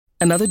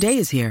Another day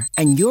is here,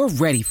 and you're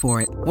ready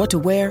for it. What to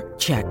wear?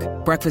 Check.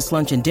 Breakfast,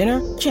 lunch, and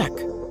dinner? Check.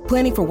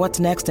 Planning for what's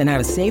next and how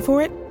to save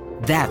for it?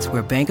 That's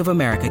where Bank of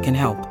America can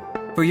help.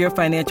 For your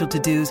financial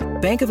to-dos,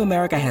 Bank of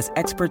America has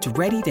experts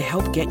ready to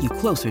help get you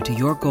closer to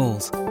your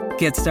goals.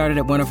 Get started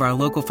at one of our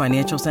local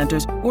financial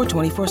centers or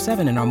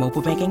 24/7 in our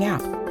mobile banking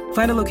app.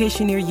 Find a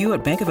location near you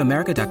at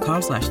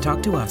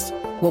bankofamerica.com/talktous.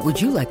 What would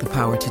you like the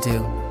power to do?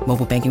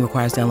 Mobile banking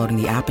requires downloading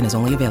the app and is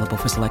only available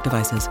for select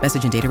devices.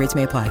 Message and data rates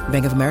may apply.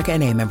 Bank of America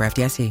NA, member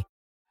FDIC.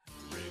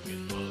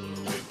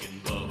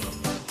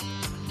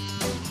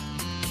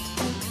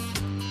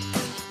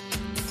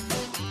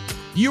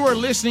 You are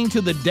listening to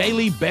the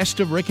Daily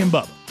Best of Rick and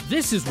Bubba.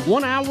 This is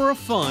 1 hour of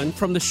fun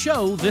from the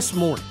show this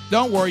morning.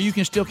 Don't worry, you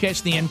can still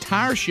catch the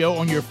entire show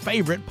on your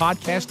favorite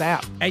podcast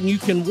app. And you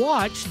can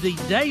watch the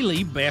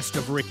Daily Best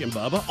of Rick and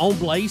Bubba on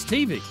Blaze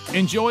TV.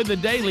 Enjoy the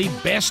Daily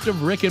Best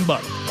of Rick and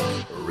Bubba.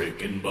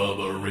 Rick and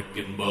Bubba, Rick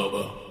and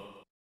Bubba.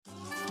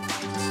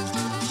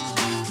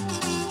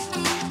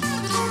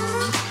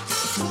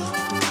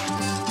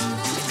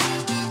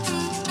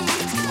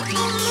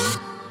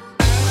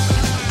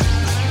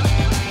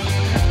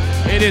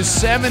 It is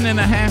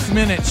 7.5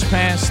 minutes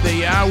past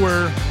the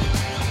hour.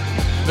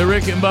 The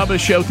Rick and Bubba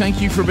Show. Thank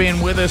you for being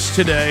with us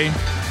today.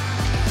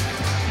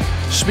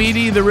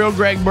 Speedy, the real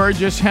Greg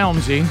Burgess,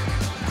 Helmsy.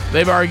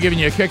 They've already given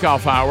you a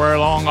kickoff hour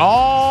along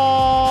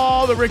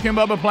all the Rick and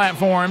Bubba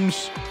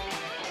platforms.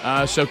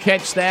 So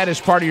catch that as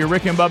part of your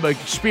Rick and Bubba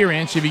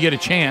experience if you get a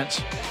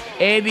chance.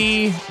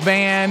 Eddie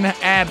Van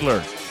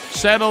Adler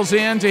settles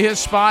into his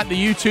spot.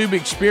 The YouTube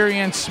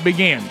experience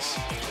begins.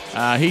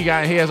 He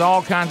has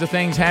all kinds of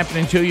things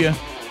happening to you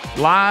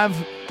live.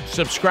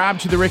 Subscribe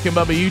to the Rick and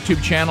Bubba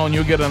YouTube channel, and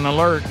you'll get an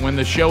alert when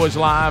the show is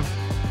live,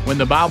 when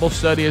the Bible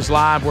study is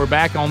live. We're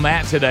back on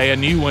that today, a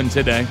new one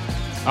today.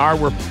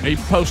 We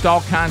post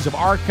all kinds of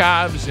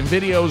archives and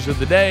videos of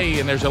the day,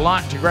 and there's a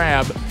lot to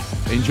grab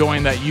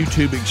enjoying that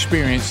YouTube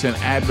experience that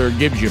Adler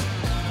gives you.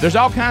 There's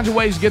all kinds of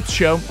ways to get the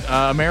show.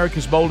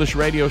 America's boldest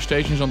radio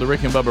stations on the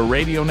Rick and Bubba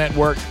Radio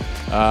Network.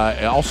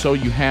 Also,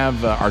 you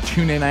have our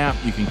TuneIn app.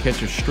 You can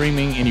catch us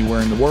streaming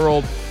anywhere in the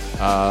world,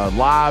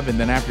 live, and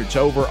then after it's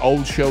over,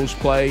 old shows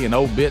play and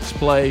old bits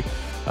play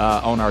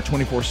on our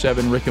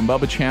 24/7 Rick and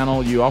Bubba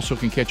channel. You also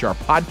can catch our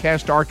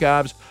podcast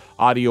archives,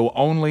 audio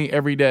only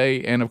every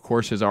day, and of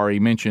course, as I already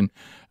mentioned,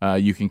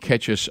 you can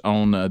catch us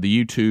on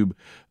the YouTube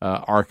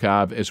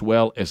archive as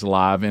well as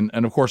live, and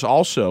of course,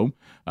 also.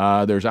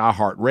 There's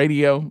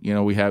iHeartRadio. You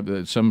know, we have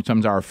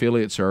sometimes our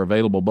affiliates are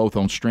available both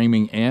on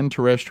streaming and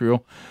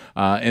terrestrial.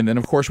 And then,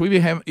 of course, we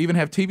even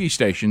have TV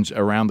stations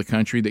around the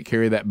country that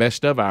carry that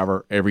best of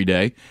hour every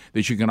day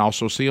that you can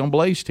also see on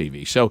Blaze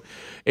TV. So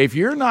if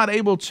you're not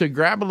able to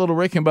grab a little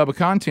Rick and Bubba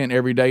content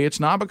every day, it's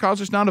not because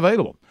it's not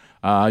available.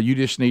 You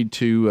just need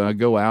to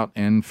go out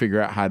and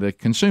figure out how to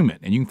consume it.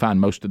 And you can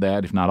find most of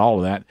that, if not all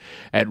of that,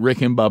 at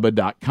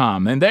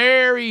rickandbubba.com. And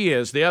there he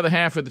is, the other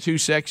half of the two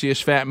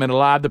sexiest fat men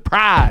alive, the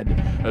pride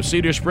of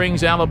Cedar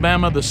Springs,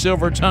 Alabama, the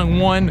Silver-Tongue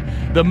One,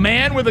 the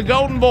man with a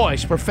golden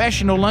voice,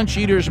 professional lunch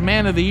eaters,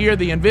 man of the year,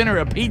 the inventor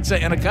of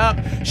pizza in a cup,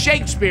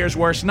 Shakespeare's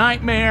worst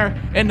nightmare,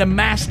 and the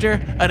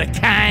master of the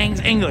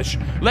King's English.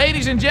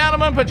 Ladies and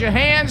gentlemen, put your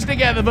hands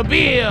together for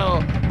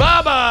Bill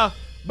Bubba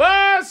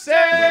Bussey!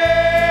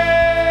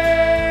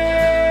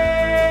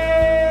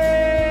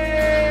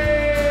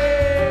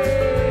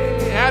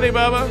 Howdy,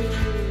 Bubba.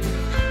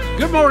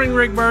 Good morning,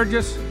 Rick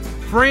Burgess.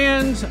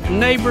 Friends,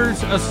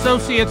 neighbors,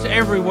 associates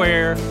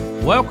everywhere,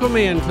 welcome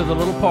into the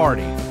little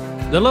party.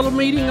 The little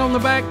meeting on the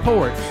back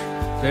porch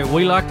that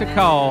we like to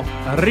call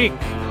Rick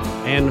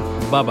and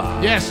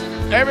Bubba. Yes,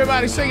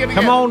 everybody sing it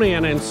together. Come on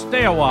in and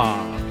stay a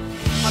while.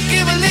 I'll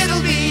give a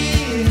little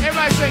bit.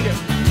 Everybody sing it.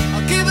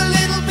 I'll give a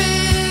little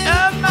bit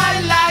of my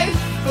life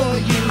for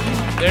you.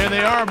 There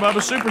they are,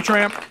 Bubba.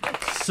 Supertramp.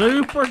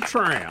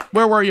 Supertramp.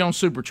 Where were you on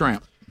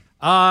Supertramp?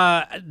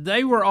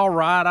 They were all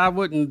right. I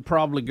wouldn't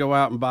probably go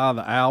out and buy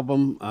the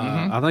album.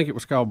 I think it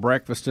was called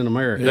Breakfast in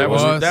America. That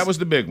was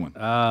the big one.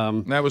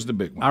 That was the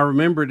big one. I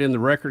remember it in the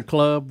record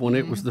club when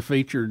it was the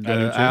featured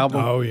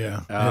album. Oh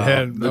yeah, it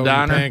had the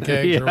diner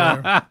pancakes. Or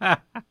whatever.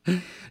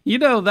 You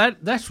know,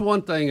 that's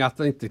one thing I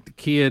think that the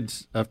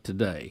kids of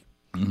today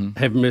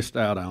have missed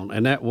out on,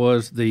 and that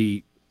was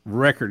the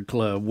record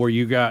club where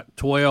you got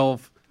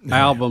 12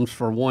 albums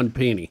for 1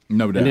 penny.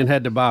 No doubt. And then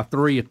had to buy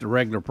 3 at the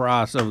regular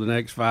price over the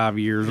next 5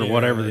 years or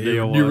whatever the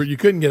deal was. You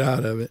couldn't get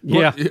out of it.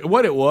 Yeah.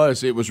 What it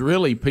was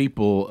really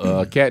people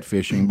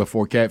catfishing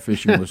before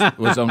catfishing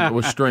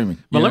was streaming.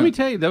 But let me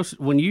tell you, those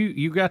when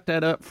you got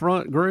that up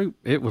front group,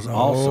 it was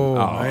awesome.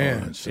 Oh,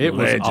 man. It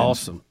was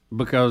awesome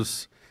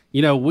because,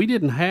 you know, we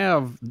didn't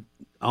have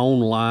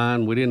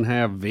online, we didn't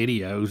have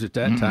videos at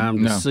that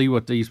time to see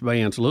what these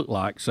bands look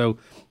like. So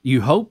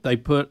you hope they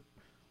put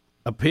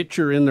a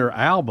picture in their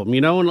album,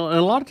 you know, and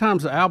a lot of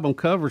times the album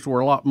covers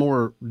were a lot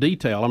more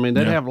detailed. I mean,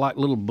 they'd have like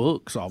little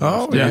books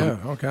almost. Oh, yeah,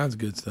 all kinds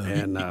of good stuff.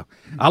 And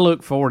I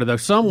look forward to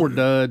those. Some were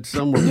duds,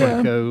 some were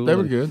pretty cool. They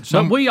were good.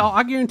 But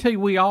I guarantee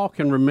we all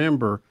can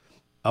remember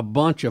a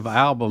bunch of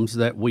albums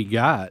that we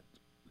got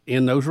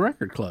in those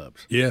record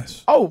clubs.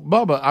 Yes. Oh,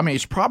 Bubba, I mean,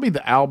 it's probably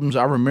the albums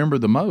I remember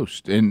the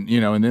most. And,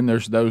 and then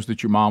there's those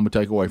that your mom would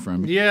take away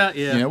from you.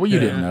 Yeah. Well, you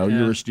didn't know.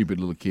 You were a stupid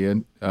little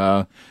kid.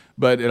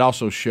 But it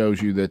also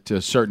shows you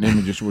that certain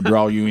images would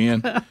draw you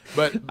in.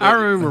 But I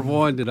remember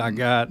one that I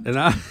got, and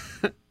I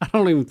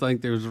don't even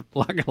think there was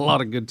like a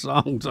lot of good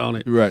songs on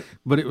it. Right.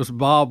 But it was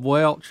Bob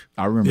Welch.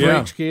 I remember.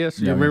 French Kiss.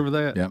 You remember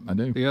that? Yeah, I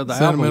do. Yeah, the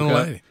Sentimental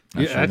album Lady.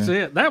 Yeah, that's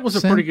it. That was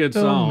a pretty good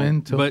song.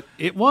 Sentimental. But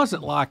it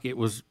wasn't like it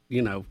was,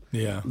 Yeah.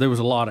 there was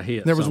a lot of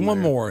hits. There was on one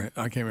there. more.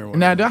 I can't remember.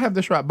 Now, do I have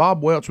this right?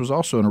 Bob Welch was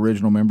also an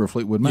original member of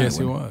Fleetwood Mac. Yes,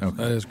 he wasn't was.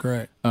 That is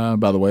correct.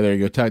 By the way, there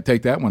you go.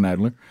 Take that one,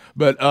 Adler.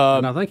 But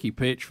And I think he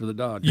pitched for the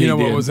Dodgers. You know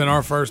what did. was in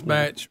our first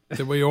batch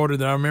that we ordered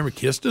that I remember?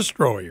 Kiss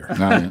Destroyer.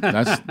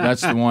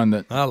 that's the one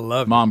that I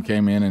love it. Mom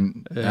came in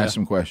and asked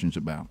some questions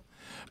about.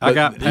 I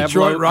got Detroit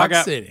Pablo, Rock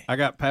City. I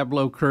got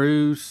Pablo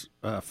Cruz,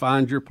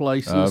 Find Your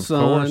Place in the Of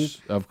Sun.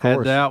 course, of Had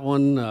course. that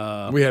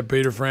one. We had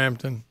Peter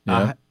Frampton.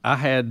 Yeah. I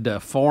had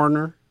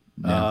Foreigner,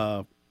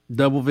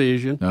 Double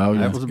Vision. Oh,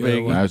 yeah. That was a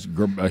big one. That was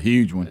a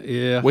huge one.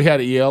 Yeah. We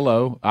had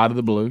ELO, Out of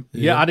the Blue.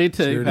 Yeah, I did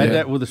too. Sure Had did.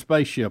 that with a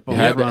spaceship on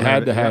Had the front to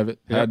of it. have it.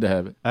 Yeah. Had to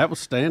have it. That was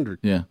standard.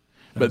 Yeah.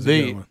 was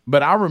a good one.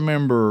 But I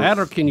remember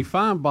Adler, can you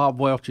find Bob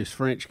Welch's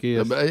French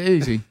Kiss?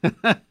 easy.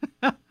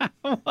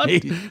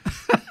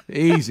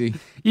 Easy.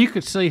 You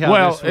could see how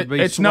Well, this would be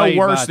it's no swayed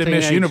worse by than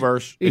Miss teenage-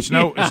 Universe. It's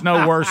no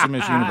worse than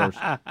Miss Universe.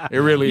 It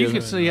really You is.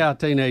 could see how a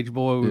teenage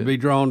boy would be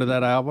drawn to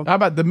that album. How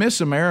about the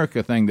Miss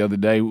America thing the other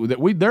day?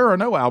 That there are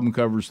no album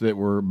covers that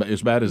were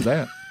as bad as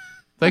that.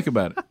 Think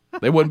about it;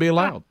 they wouldn't be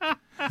allowed.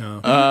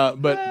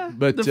 But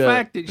The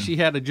fact that she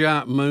had a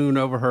giant moon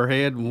over her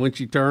head when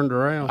she turned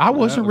around. I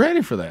wasn't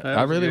ready for that. that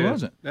I was really good.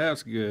 wasn't.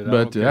 That's good. I But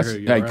don't care that's who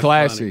you are.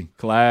 That's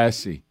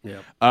classy.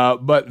 Yep.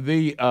 But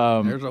the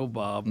There's old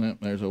Bob. yep,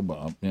 there's old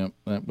Bob. Yep,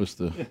 that was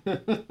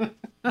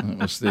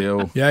the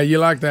old. Yeah, you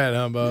like that,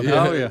 huh, Bob?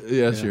 Oh, yeah.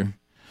 Yeah, sure.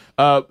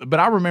 But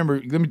I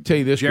remember. Let me tell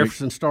you this. Rick.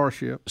 Jefferson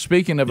Starship.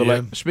 Speaking of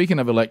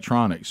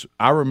electronics,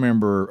 I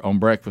remember on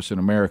Breakfast in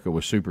America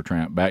with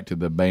Supertramp, back to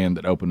the band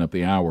that opened up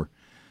the hour.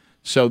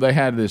 So they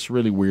had this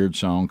really weird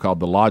song called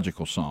the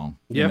Logical Song.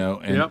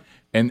 Yep,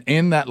 And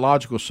in that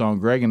Logical Song,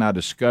 Greg and I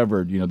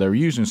discovered, they were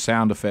using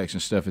sound effects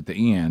and stuff at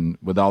the end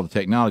with all the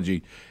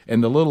technology.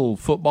 And the little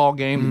football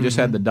game that just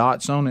had the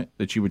dots on it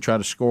that you would try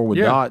to score with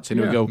dots, and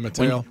it would go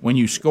Mattel. when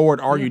you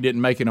scored or you didn't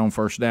make it on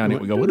first down,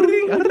 it would go.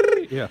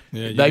 Yeah.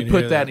 Yeah, you They can put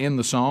hear that in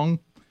the song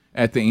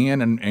at the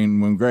end,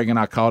 and when Greg and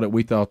I caught it,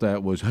 we thought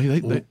that was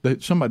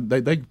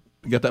they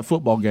got that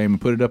football game and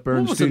put it up there in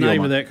What the was the studio.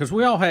 name of that? Because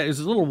we all had, it was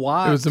a little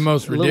white. It was the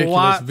most little ridiculous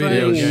white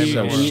video thing, game.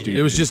 So ever. stupid.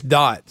 It was just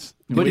dots.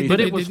 But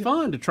it was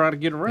fun to try to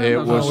get around. It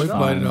those was we little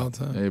played dots.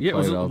 it all the time. Yeah, it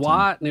was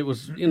white, and it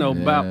was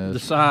about the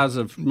size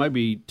of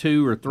maybe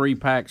 2 or 3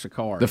 packs of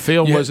cards. The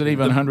field Yeah, wasn't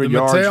even the 100 Mattel-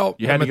 yards.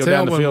 You had to the go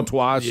down the Mattel field one-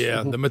 twice.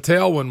 Yeah, the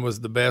Mattel one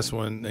was the best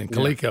one, and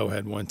Coleco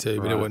had one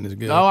too, but it wasn't as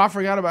good. Oh, I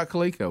forgot about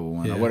Coleco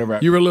one. Yeah. Or whatever.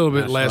 You were a little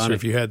bit lesser funny.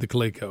 if you had the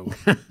Coleco.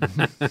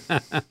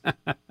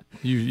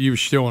 you were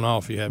showing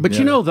off. You had, But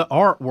the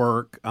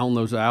artwork on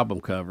those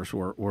album covers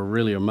were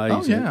really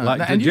amazing. Oh, yeah.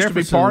 Like And the used to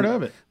be part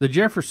of it. The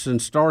Jefferson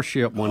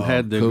Starship one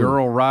had the cool.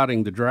 girl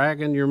riding the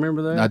dragon. You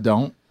remember that? I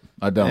don't.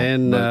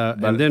 And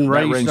But and then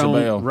that rings a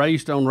bell.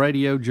 Raised on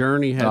Radio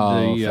Journey had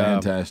Oh, the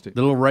fantastic.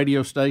 the little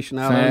radio station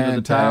out under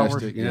the tower.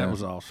 Fantastic. Yeah, that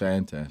was awesome.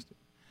 Fantastic.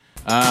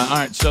 All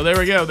right, so there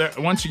we go. There,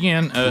 once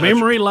again,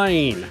 Memory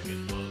Lane.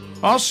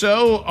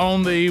 also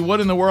on the What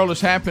in the World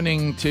is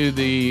Happening to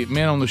the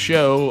Men on the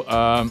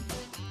Show,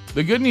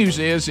 the good news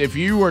is if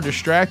you were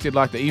distracted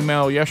like the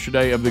email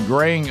yesterday of the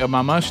graying of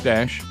my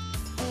mustache,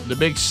 the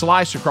big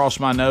slice across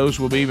my nose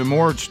will be even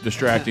more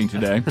distracting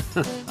today.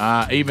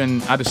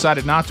 I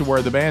decided not to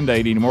wear the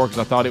Band-Aid anymore because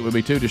I thought it would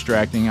be too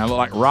distracting. I look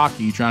like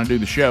Rocky trying to do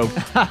the show.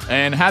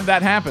 And how'd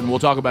that happen? We'll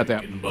talk about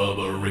that. Rick and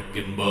Bubba, Rick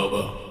and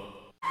Bubba.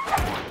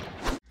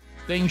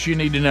 Things you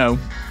need to know.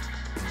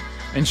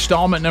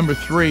 Installment number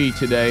 3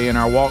 today in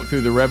our walk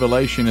through the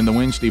Revelation in the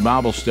Wednesday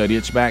Bible study.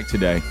 It's back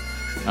today.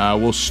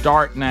 We'll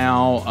start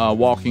now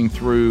walking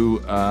through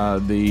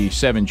the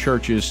 7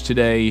 churches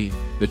today.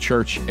 The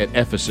church at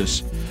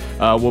Ephesus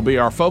will be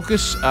our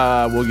focus.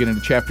 We'll get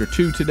into chapter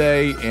 2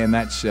 today, and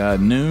that's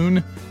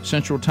noon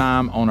Central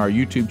Time on our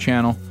YouTube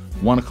channel,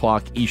 1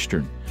 o'clock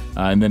Eastern.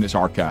 And then it's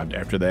archived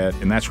after that,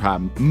 and that's how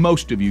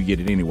most of you get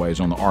it anyways,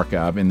 on the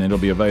archive, and then it'll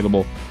be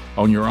available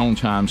on your own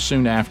time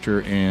soon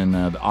after, and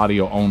the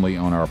audio only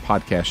on our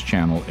podcast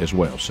channel as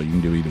well, so you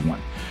can do either one.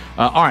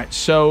 All right,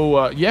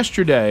 so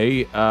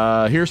yesterday,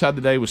 here's how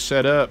the day was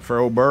set up for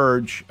old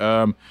Burge.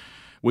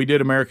 We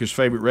did America's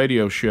Favorite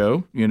Radio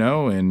Show,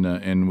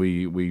 and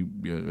we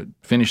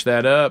finished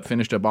that up,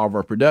 finished up all of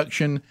our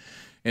production,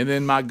 and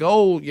then my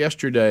goal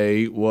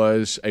yesterday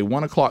was a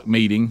 1 o'clock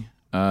meeting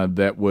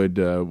that would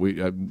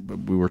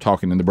we were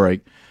talking in the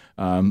break.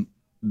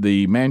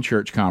 The Man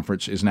Church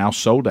Conference is now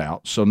sold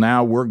out, so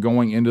now we're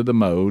going into the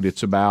mode.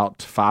 It's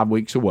about 5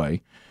 weeks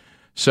away.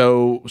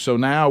 So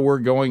now we're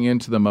going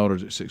into the mode. Or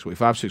is it 6 weeks?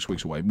 6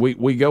 weeks away.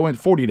 We go in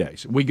 40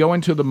 days. We go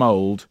into the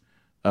mode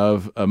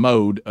of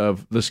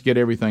let's get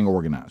everything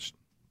organized.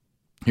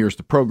 Here's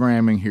the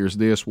programming. Here's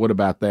this. What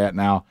about that?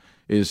 Now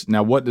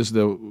what does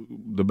the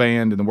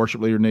band and the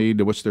worship leader need?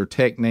 What's their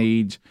tech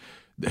needs?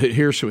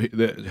 Here's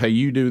hey,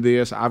 you do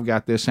this. I've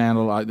got this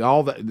handled.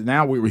 All that.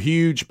 Now we were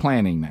huge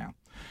planning now.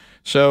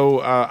 So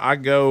I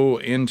go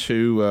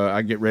into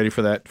I get ready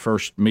for that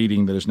first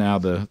meeting that is now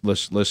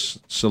let's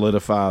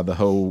solidify the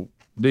whole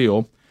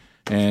deal.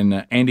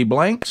 And Andy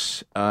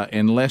Blanks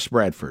and Les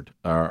Bradford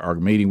are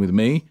meeting with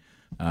me.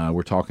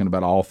 We're talking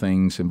about all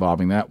things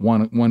involving that.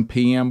 1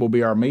 p.m. will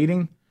be our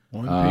meeting.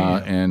 1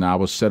 p.m. And I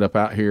was set up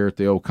out here at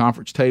the old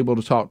conference table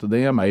to talk to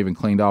them. I even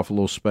cleaned off a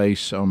little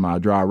space on my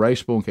dry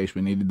erase bowl in case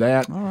we needed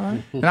that. All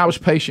right. And I was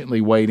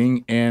patiently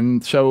waiting.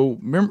 And so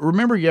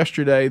remember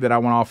yesterday that I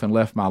went off and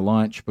left my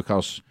lunch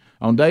because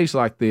on days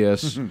like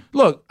this,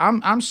 look,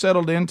 I'm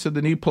settled into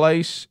the new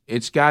place.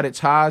 It's got its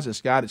highs.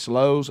 It's got its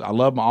lows. I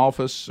love my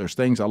office. There's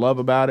things I love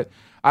about it.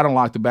 I don't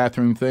like the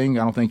bathroom thing.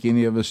 I don't think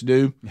any of us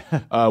do.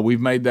 We've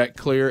made that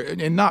clear.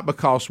 And not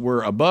because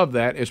we're above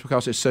that. It's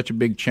because it's such a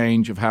big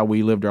change of how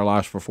we lived our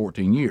lives for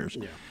 14 years.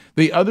 Yeah.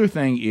 The other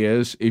thing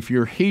is if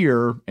you're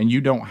here and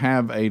you don't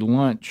have a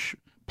lunch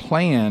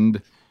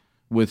planned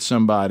with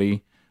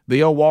somebody,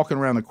 the old walking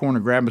around the corner,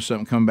 grabbing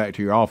something, coming back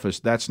to your office,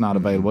 that's not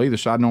available either.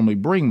 So I normally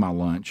bring my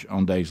lunch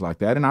on days like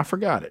that, and I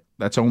forgot it.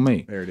 That's on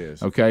me. There it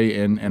is. Okay,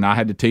 and I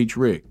had to teach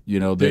Rick,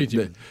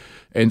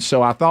 and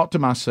so I thought to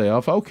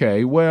myself,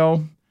 okay,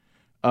 well,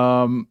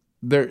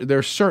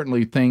 there's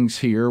certainly things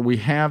here. We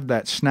have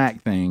that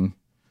snack thing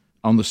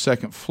on the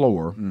second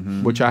floor,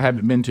 which I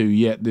haven't been to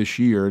yet this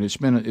year, and it's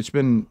been it's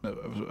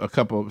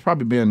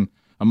probably been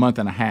a month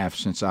and a half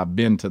since I've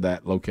been to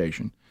that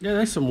location. Yeah,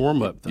 there's some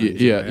warm-up things.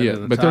 Yeah.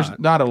 But there's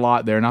not a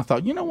lot there. And I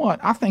thought, you know what?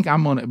 I think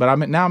I'm going to – but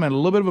now I'm in a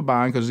little bit of a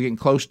bind because it's getting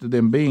close to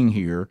them being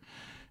here.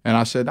 And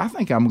I said, I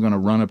think I'm going to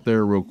run up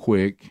there real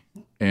quick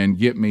and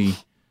get me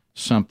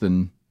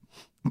something,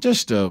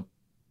 just a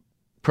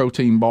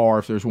protein bar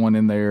if there's one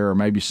in there, or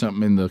maybe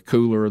something in the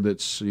cooler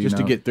that's – just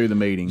to get through the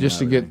meeting. Just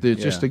to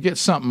get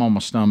something on my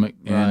stomach.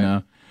 Right.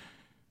 And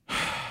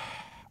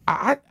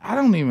I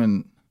don't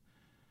even –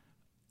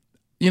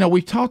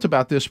 we talked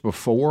about this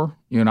before.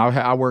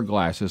 I wear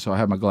glasses, so I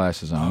have my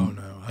glasses on.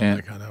 Oh, no. I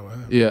think I know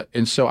that. Yeah,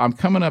 and so I'm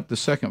coming up the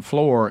second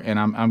floor, and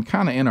I'm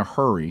kind of in a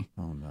hurry.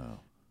 Oh, no.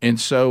 And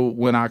so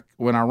when I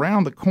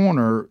round the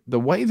corner, the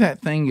way that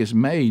thing is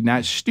made, now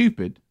it's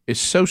stupid. It's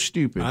so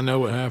stupid. I know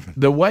what happened.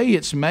 The way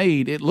it's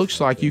made, it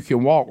looks like you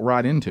can walk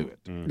right into it.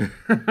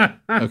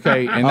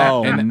 Okay,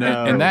 and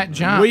that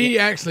giant. We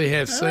actually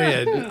have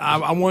said.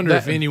 I wonder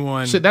if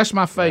anyone. See, that's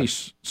my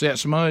face. See that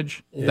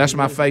smudge? Yeah, that's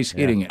my face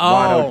hitting it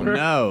wide open. Oh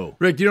no,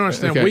 Rick, you don't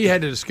understand. Okay. We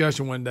had a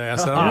discussion one day. I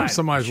said, I want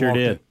somebody's sure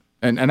walking. Did.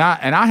 And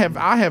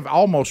I have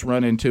almost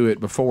run into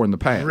it before in the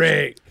past.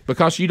 Rick.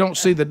 Because you don't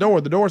see the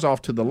door. The door's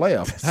off to the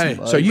left. Hey,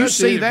 so you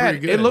see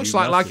that. It looks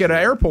like at an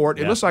airport,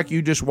 it looks like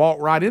you just walk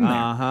right in there.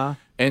 Uh-huh.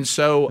 And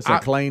so it's a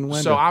clean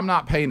window. So I'm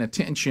not paying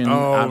attention.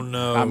 Oh,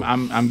 no.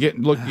 I'm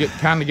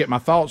trying to get my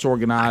thoughts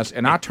organized,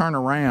 and I turn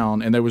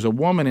around, and there was a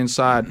woman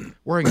inside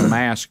wearing a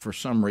mask for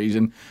some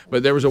reason,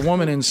 but there was a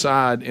woman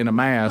inside in a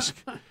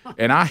mask,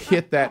 and I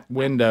hit that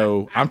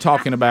window. I'm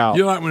talking about.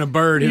 You're like when a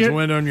bird hits a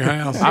window in your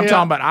house. I'm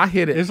talking about I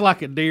hit it. It's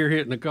like a deer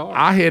hitting a car.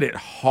 I hit it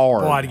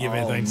hard. Boy, I'd give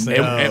anything to see.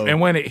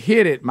 And when it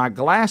hit it, my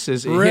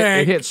glasses,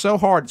 it hit so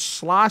hard,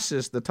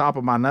 slices the top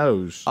of my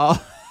nose.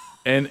 Oh.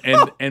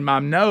 And my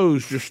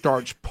nose just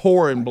starts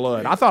pouring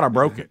blood. I thought I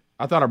broke it.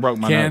 I thought I broke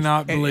my nose.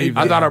 Cannot believe it.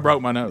 I thought I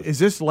broke my nose. Is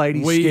this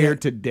lady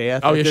scared to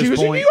death? Oh, yeah. She was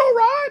like, you all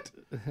right?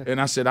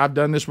 And I said, I've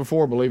done this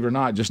before, believe it or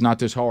not, just not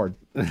this hard.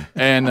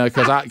 And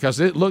because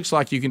it looks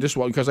like you can just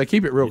walk, because they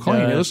keep it real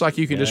clean. It looks like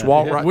you can just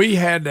walk right. We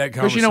had that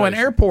conversation. Because, in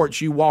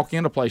airports, you walk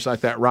in a place like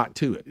that right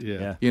to it.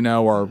 Yeah.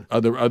 Or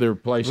other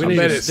places. I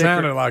bet it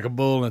sounded like a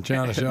bull in a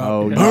china shop.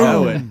 Oh, you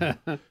know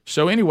it.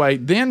 So anyway,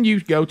 then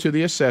you go to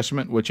the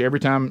assessment, which every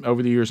time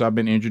over the years I've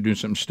been injured doing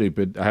something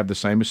stupid, I have the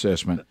same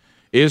assessment.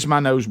 Is my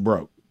nose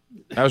broke?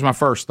 That was my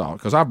first thought,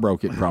 because I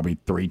broke it probably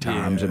 3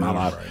 times in my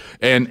life.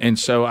 Right. And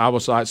so I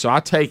was like, so I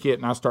take it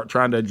and I start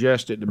trying to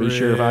adjust it to be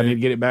sure if I need to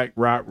get it back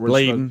right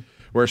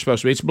where it's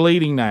supposed to be. It's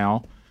bleeding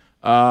now.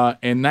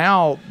 And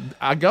now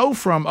I go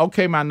from,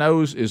 okay, my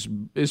nose is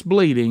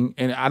bleeding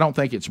and I don't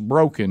think it's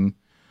broken.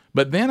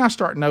 But then I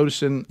start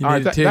noticing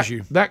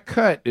that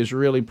cut is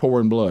really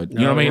pouring blood. You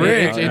know what I mean?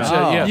 Rick,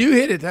 you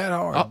hit it that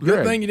hard.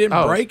 Good thing you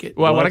didn't break it.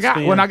 Well,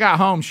 when I got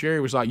home,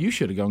 Sherry was like, you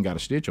should have gone and got a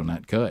stitch on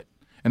that cut.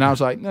 And I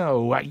was like,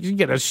 no, you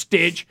get a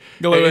stitch.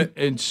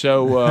 And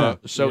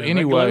so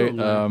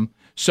anyway,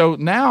 so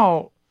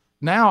now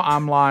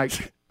I'm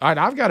like, all right,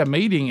 I've got a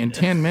meeting in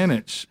 10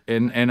 minutes,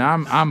 and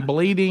I'm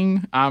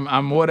bleeding.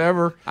 I'm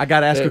whatever. I got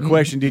to ask a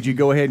question. Did you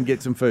go ahead and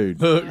get some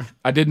food?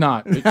 I did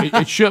not.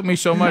 It shook me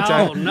so much.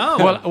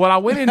 No. Well, I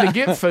went in to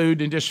get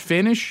food and just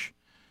finish.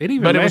 It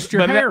even messed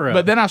your hair up.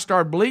 But then I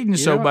started bleeding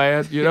so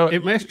bad,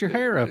 It messed your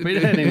hair up.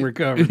 It hadn't even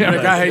recovered. Rick,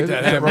 I hate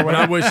that happened, but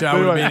I wish I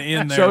would have been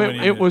in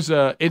there.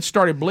 So it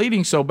started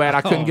bleeding so bad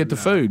I couldn't get the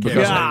food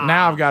because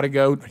now I've got to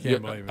go.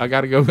 I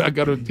got to go. I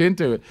got to attend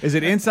to it. Is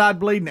it inside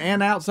bleeding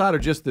and outside, or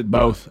just the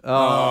both?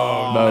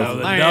 Oh, both.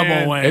 The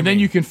double whammy. And then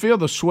you can feel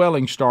the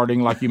swelling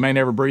starting, like you may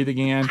never breathe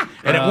again.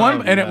 And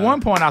at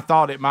one point I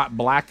thought it might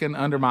blacken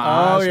under my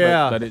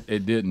eyes, but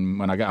it didn't.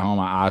 When I got home,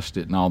 I iced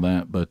it and all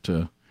that, but.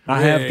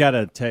 I have got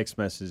a text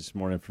message this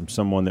morning from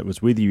someone that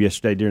was with you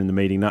yesterday during the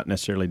meeting, not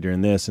necessarily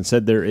during this, and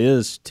said there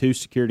is 2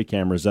 security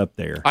cameras up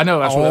there. I know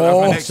that's what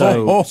my next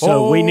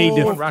so we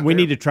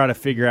need to try to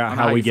figure out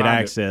how we get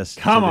access.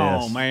 Come to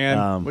on, this.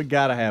 man, we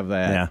got to have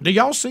that. Yeah. Do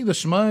y'all see the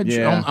smudge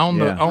on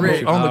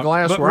the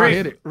glass where I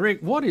hit it?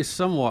 Rick, what is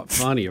somewhat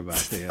funny about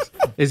this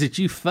is that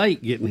you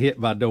fake getting hit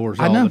by doors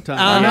I all know. the time.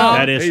 I know.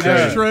 That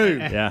is true.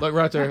 Yeah. Look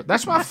right there.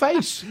 That's my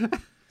face.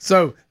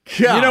 So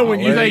when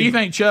You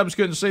think Chubbs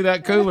couldn't see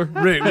that cooler?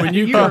 Rick, when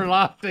You were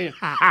locked in.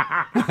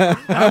 how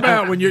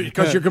about when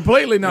because you're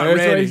completely not There's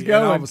where ready, he's and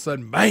going. all of a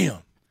sudden, bam!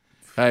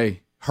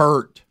 Hey,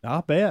 hurt.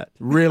 I'll bet.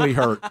 Really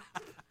hurt.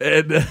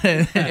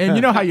 And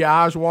you know how your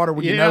eyes water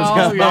when your nose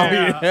goes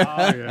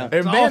yeah.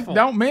 And then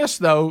don't miss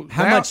though.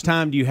 How much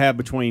time do you have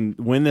between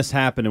when this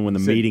happened and when the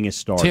meeting is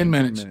starting? 10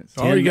 minutes.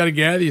 Oh, you got to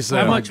gather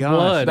yourself. How much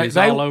blood is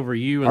all over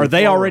you? Are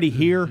they already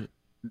here?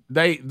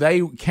 They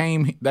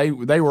came. They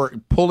were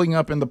pulling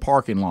up in the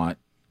parking lot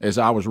as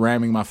I was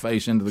ramming my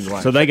face into the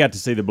glass. So they got to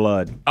see the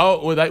blood.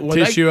 Oh, when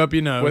Tissue up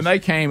your nose. When they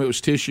came, it was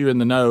tissue in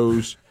the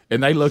nose,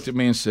 and they looked at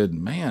me and said,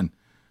 "Man,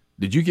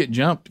 did you get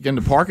jumped in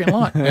the parking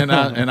lot?" And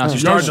I said,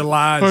 Started to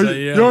lie and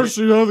say, "Yeah." Y'all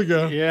see the other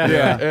guy?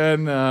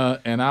 Yeah.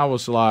 And I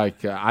was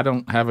like, I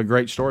don't have a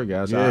great story,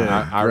 guys.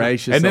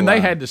 Gracious and then they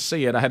alive. had to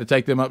see it. I had to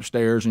take them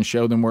upstairs and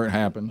show them where it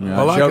happened.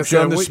 Well, like I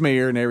show them said, the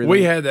smear and everything.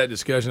 We had that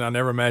discussion. I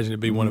never imagined it'd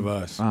be one of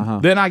us.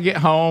 Then I get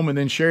home, and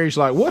then Sherry's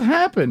like, "What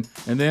happened?"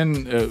 And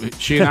then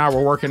she and I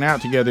were working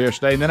out together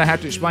yesterday, and then I have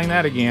to explain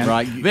that again.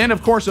 Right. Then,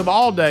 of course, of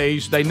all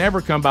days, they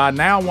never come by.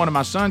 Now one of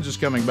my sons is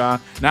coming by.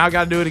 Now I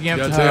got to do it again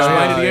to explain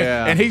it again.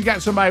 yeah. And he's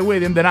got somebody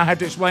with him. Then I have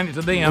to explain it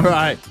to them.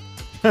 Right.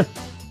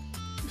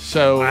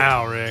 So,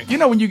 Wow, Rick.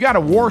 when you got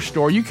a war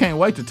story, you can't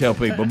wait to tell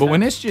people. But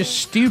when it's just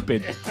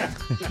stupid,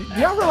 do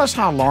y'all realize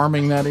how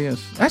alarming that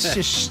is? That's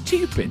just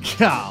stupid.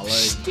 Golly.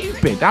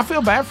 Stupid. I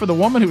feel bad for the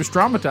woman who was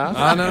traumatized.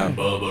 I know.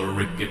 Bubba,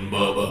 Rick and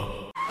Bubba.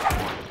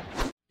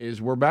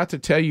 We're about to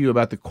tell you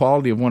about the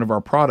quality of one of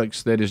our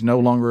products that is no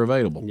longer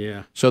available.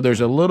 Yeah. So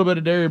there's a little bit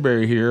of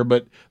dairyberry here,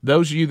 but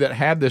those of you that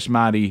have this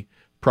mighty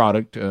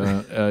product,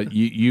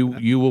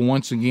 you will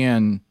once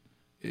again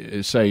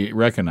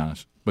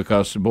recognize.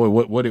 Because boy,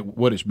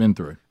 what it's been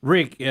through,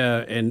 Rick,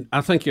 and I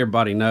think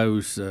everybody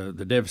knows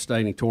the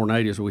devastating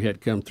tornadoes we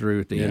had come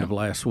through at the end of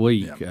last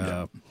week.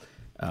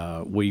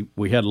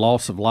 We had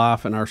loss of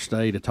life in our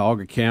state,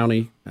 Autauga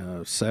County,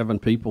 7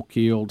 people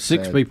killed,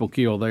 6 people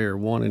killed there,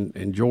 1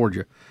 in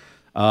Georgia,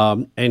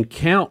 and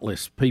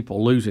countless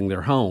people losing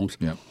their homes.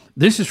 Yep.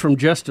 This is from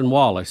Justin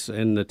Wallace,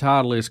 and the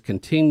title is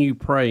 "Continue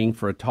Praying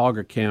for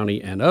Autauga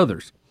County and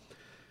Others."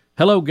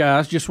 Hello,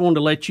 guys. Just wanted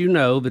to let you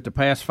know that the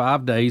past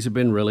 5 days have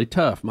been really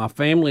tough. My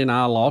family and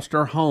I lost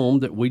our home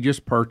that we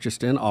just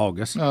purchased in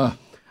August.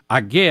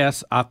 I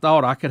guess I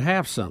thought I could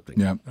have something.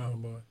 Yeah. Oh,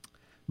 boy.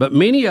 But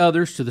many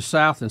others to the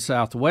south and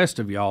southwest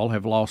of y'all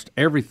have lost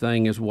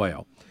everything as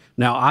well.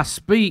 Now, I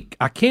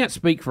can't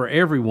speak for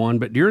everyone,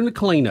 but during the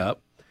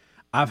cleanup,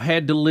 I've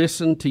had to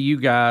listen to you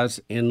guys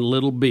in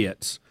little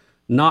bits,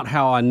 not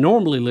how I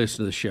normally listen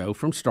to the show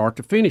from start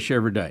to finish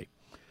every day.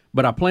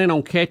 But I plan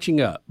on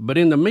catching up. But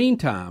in the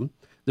meantime,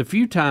 the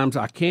few times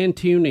I can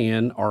tune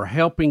in are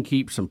helping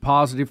keep some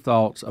positive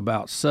thoughts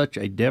about such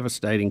a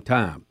devastating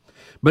time.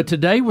 But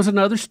today was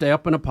another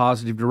step in a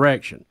positive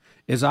direction,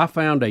 as I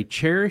found a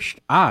cherished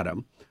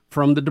item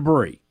from the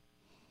debris.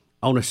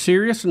 On a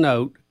serious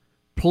note,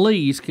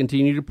 please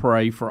continue to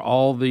pray for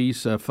all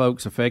these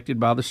folks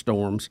affected by the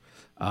storms,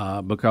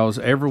 because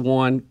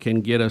everyone can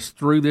get us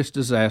through this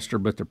disaster,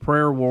 but the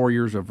prayer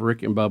warriors of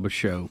Rick and Bubba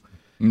Show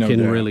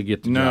really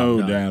get the job done.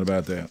 No doubt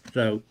about that.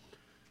 So,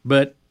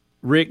 but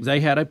Rick,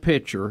 they had a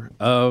picture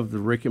of the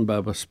Rick and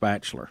Bubba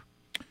spatula.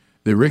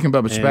 The Rick and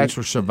Bubba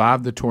spatula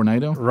survived the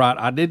tornado? Right.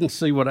 I didn't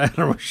see what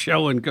Adam was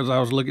showing because I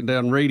was looking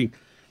down and reading.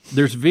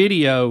 There's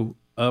video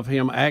of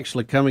him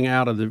actually coming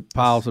out of the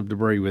piles of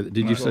debris with it.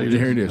 Did you see this?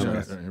 Here it is.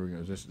 Okay. Here we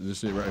go. This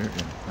is it right here.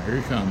 Yeah. Here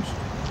he comes.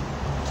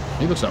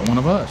 He looks like one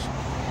of us.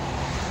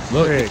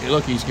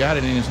 Look, he's got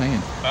it in his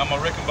hand. I'm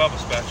a Rick and Bubba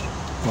spatula.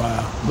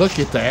 Wow. Look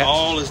at that.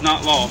 All is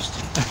not lost.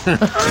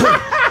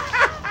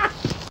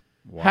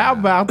 How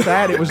about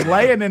that? It was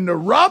laying in the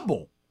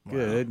rubble.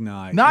 Good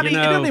night. It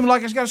doesn't even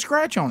like it's got a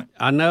scratch on it.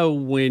 I know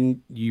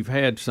when you've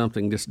had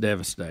something this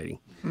devastating,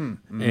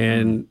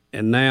 and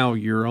now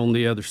you're on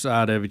the other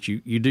side of it.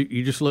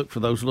 You just look for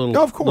those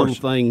little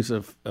things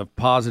of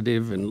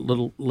positive and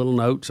little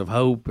notes of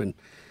hope. And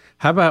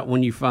how about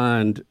when you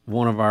find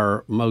one of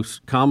our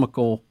most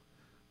comical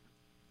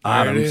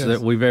items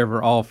that we've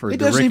ever offered,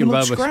 the Rick and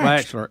Bubba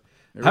spatula?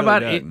 How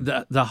about it?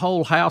 The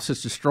whole house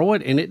is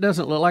destroyed, and it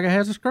doesn't look like it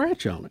has a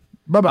scratch on it.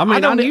 Bubba, I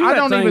don't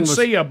even was,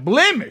 see a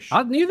blemish.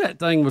 I knew that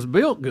thing was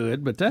built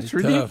good, but that's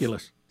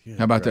ridiculous.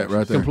 How about that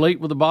right there? Complete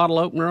with a bottle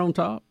opener on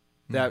top.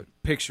 That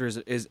picture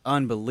is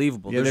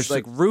unbelievable. Yeah, there's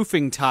like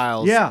roofing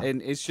tiles,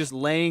 and it's just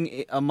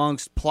laying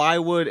amongst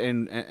plywood,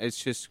 and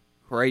it's just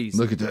crazy.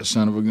 Look at that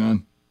son of a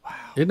gun. Wow.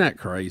 Isn't that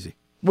crazy?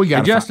 We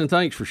got Justin,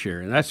 thanks for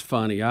sharing. That's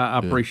funny. I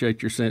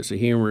appreciate your sense of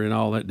humor and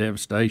all that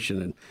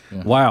devastation.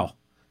 And wow,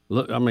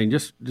 look, I mean,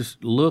 just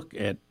look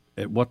at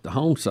what the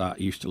home site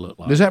used to look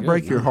like. Does that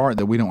break your heart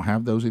that we don't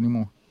have those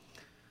anymore?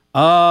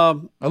 A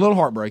little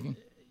heartbreaking.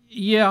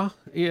 Yeah,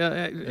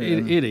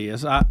 it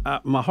is.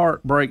 My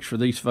heart breaks for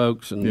these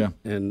folks,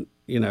 and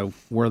you know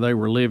where they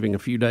were living a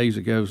few days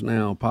ago is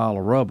now a pile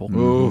of rubble.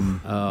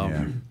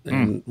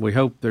 And we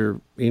hope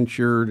they're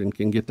insured and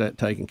can get that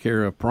taken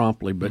care of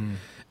promptly. But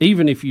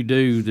even if you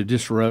do, the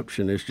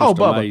disruption is just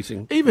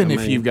amazing. Even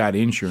if you've got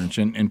insurance,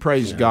 and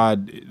praise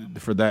God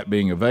for that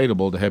being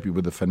available to help you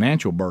with the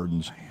financial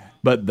burdens.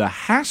 But the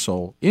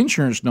hassle,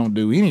 insurance don't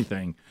do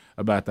anything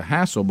about the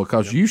hassle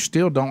because you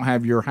still don't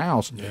have your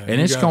house,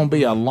 and it's going to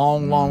be a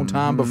long, long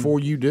time before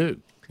you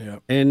do. Yeah.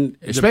 And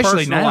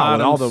especially now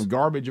with all the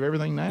garbage of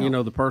everything now. You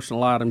know, the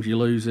personal items you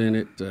lose in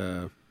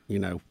it, you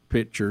know,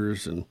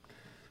 pictures and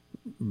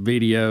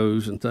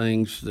videos and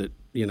things that,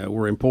 you know,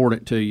 were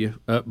important to you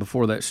up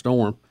before that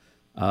storm.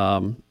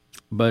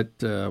 But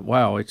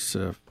wow, it's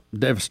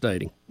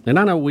devastating. And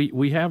I know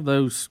we have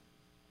those,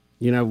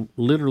 you know,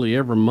 literally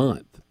every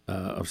month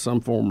of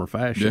some form or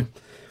fashion.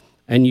 Yeah.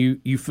 And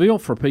you feel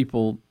for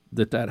people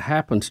that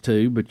happens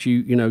to, but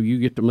you know, you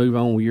get to move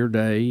on with your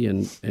day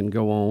and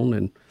go on,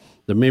 and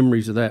the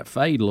memories of that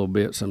fade a little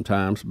bit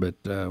sometimes. But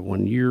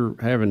when you're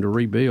having to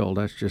rebuild,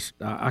 that's just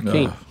I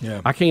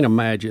can't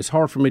imagine. It's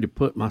hard for me to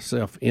put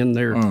myself in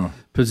their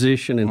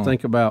position and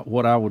think about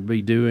what I would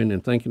be doing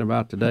and thinking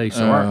about today.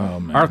 So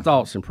our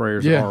thoughts and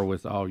prayers are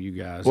with all you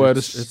guys. Well,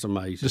 it's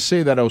amazing to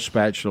see that old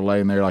spatula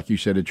laying there, like you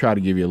said, to try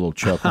to give you a little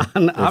chuckle.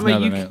 I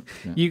mean,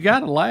 you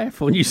got to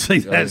laugh when you see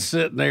that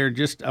sitting there.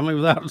 Just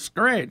without a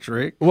scratch,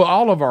 Rick. Well,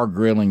 all of our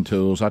grilling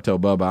tools. I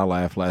told Bubba I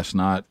laughed last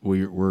night.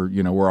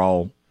 We're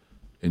all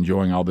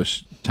enjoying all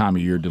this time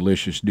of year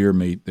delicious deer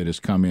meat that has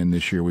come in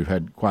this year. We've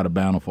had quite a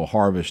bountiful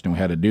harvest, and we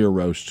had a deer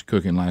roast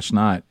cooking last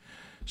night.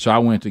 So I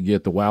went to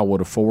get the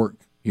Wildwood fork,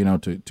 you know,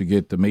 to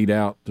get the meat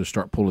out to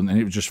start pulling, and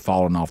it was just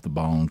falling off the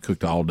bone,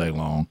 cooked all day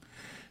long.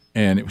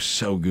 And it was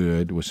so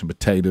good with some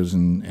potatoes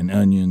and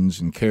onions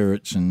and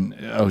carrots, and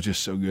it was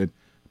just so good.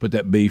 Put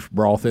that beef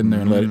broth in there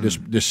and let it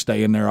just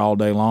stay in there all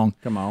day long.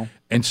 Come on.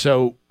 And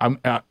so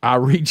I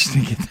reached to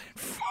get that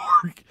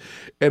fork.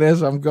 And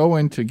as I'm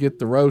going to get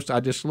the roast, I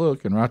just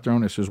look, and right there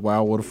on it says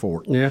Wildwood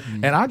fork. Yeah.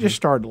 And I just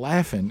started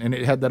laughing, and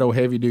it had that old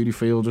heavy-duty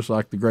feel just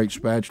like the great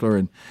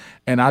spatula.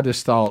 And I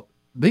just thought,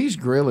 these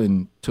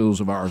grilling tools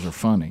of ours are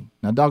funny.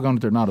 Now, doggone it,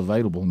 they're not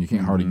available, and you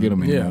can't hardly get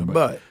them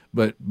anymore.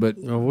 But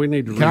well, we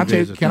need to can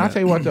I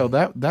tell you what,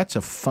 though? That's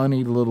a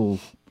funny little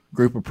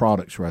group of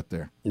products right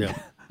there.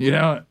 Yeah. You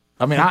know,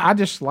 I mean, I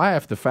just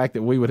laughed the fact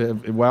that we would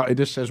have, it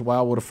just says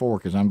Wildwood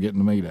fork as I'm getting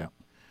the meat out.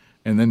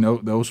 And then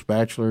those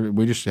spatula,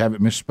 we just have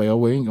it misspelled.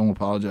 We ain't going to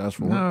apologize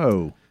for it.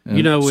 No. And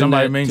you know,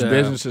 somebody means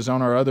businesses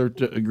on our other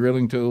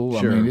grilling tool.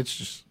 Sure. I mean, it's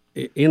just.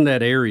 In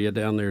that area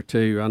down there,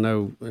 too, I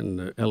know in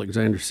the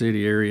Alexander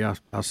City area,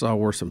 I saw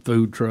where some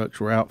food trucks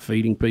were out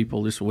feeding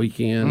people this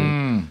weekend.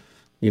 And,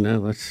 you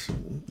know,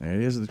 there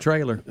it is, the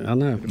trailer. I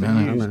know.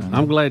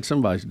 I'm glad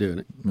somebody's doing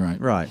it.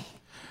 Right.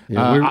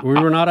 Yeah, we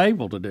were not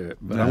able to do it,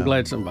 but I'm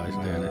glad somebody's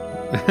doing it.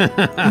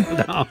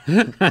 No,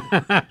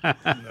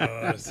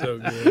 that's so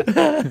good.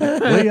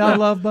 We all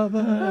love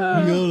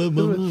Bubba. We all love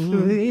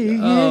Bubba.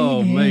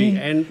 Oh, me.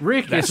 And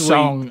Rick, that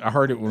song, I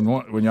heard it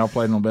when y'all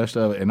played on Best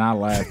of It, and I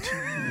laughed.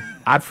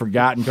 I'd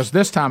forgotten, because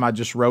this time I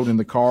just rode in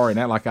the car and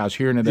act like I was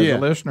hearing it as a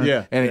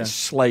listener, and it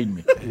slayed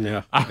me.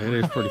 Yeah, it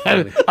is pretty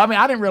funny. I mean,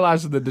 I didn't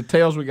realize the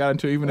details we got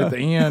into even at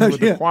the end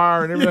with the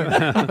choir and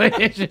everything. I mean,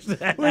 it's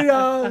just, we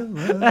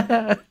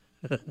all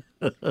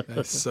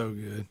That's so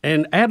good.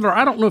 And Adler,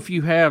 I don't know if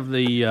you have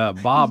the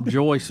Bob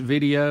Joyce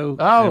video.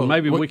 Oh,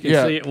 maybe we can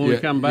see it when we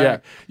come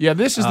back. Yeah,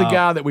 this is the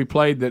guy that we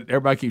played that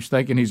everybody keeps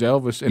thinking he's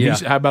Elvis, and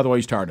he's, by the way,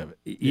 he's tired of it.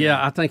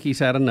 Yeah, I think he's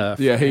had enough.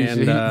 Yeah,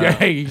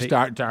 he's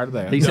tired of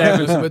that. He's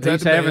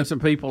having some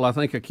people, I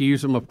think,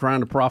 accuse him of trying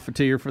to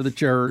profiteer for the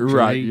church.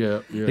 Right.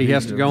 He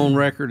has to go on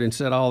record and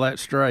set all that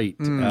straight.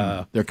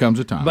 There comes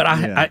a time. But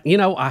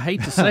I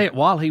hate to say it.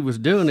 While he was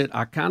doing it,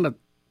 I kind of,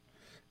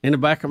 in the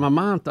back of my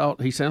mind,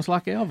 thought he sounds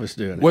like Elvis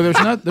doing it. Well, there's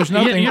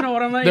nothing. You know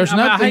what I mean? There's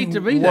nothing I hate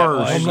to be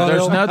worse. that way.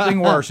 There's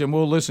nothing worse, and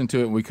we'll listen to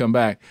it when we come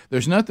back.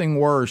 There's nothing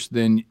worse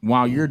than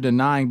while you're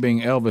denying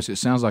being Elvis, it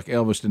sounds like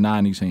Elvis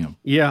denying he's him.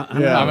 Yeah, I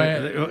know. I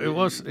mean, it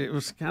was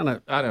kind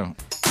of. I don't.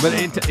 But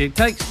it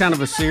takes kind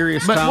of a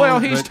serious tone. Well,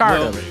 he's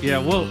tired of it. Yeah,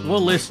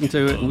 we'll listen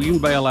to it, and you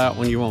can bail out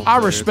when you want. I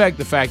respect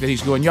the fact that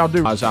he's going. Y'all do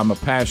realize I'm a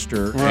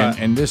pastor, right.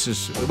 and this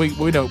is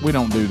we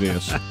don't do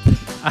this.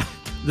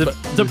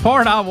 The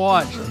part I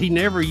watched, he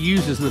never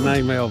uses the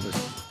name Elvis.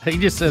 He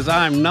just says,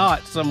 I'm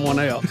not someone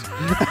else.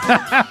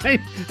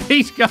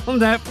 He's gone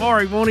that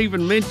far, he won't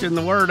even mention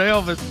the word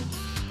Elvis.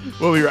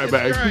 We'll be right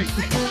back.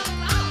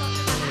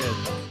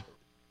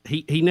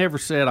 He never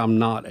said, I'm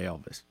not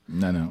Elvis.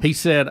 No. He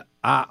said,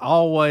 I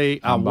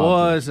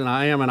was, and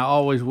I am, and I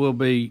always will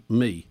be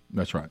me.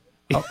 That's right.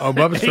 Oh,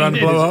 Bubba's trying to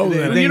blow holes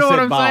in it. You know what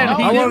I'm saying?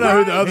 I want to know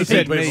who the other two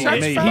people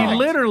are. He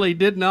literally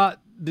did not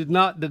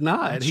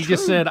deny it. He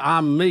just said,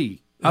 I'm me.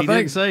 He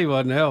didn't say he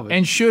wasn't Elvis.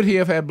 And should he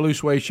have had blue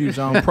suede shoes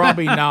on?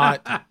 Probably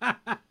not.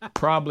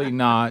 Probably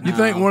not. You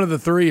think one of the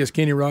three is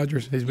Kenny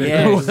Rogers? He's been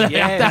I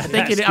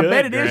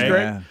bet it is,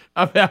 Greg.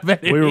 I bet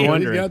it is. We were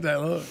wondering. He's got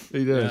that look.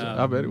 He does.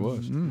 I bet it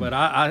was. But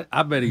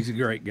I bet he's a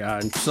great guy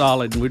and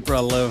solid, and we'd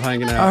probably love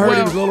hanging out. I heard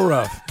he was a little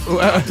rough.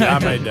 I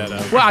made that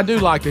up. Well, I do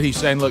like that he's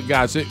saying, look,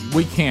 guys,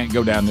 we can't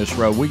go down this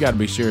road. We got to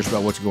be serious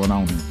about what's going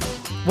on here.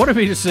 What if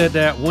he just said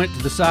that, went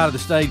to the side of the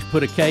stage,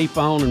 put a cape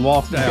on, and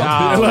walked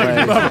out?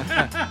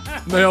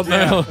 Nailed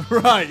down.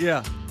 Right,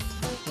 yeah.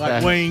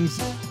 Like wings.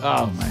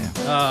 Oh,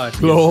 man.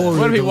 Glory,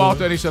 What if he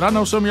walked out and he said, I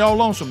know some of y'all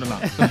lonesome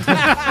tonight? All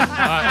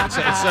right,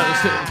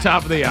 it's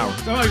top of the hour.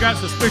 Somebody got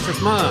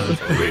suspicious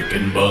minds. Rick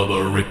and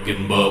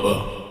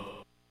Bubba.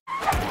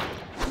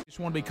 Just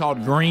want to be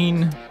called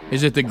green.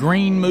 Is it the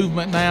green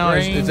movement now?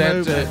 Is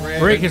that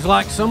Rick, it's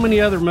like so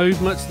many other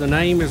movements, the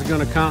name is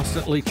going to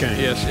constantly change.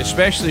 Yes,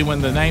 especially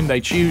when the name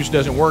they choose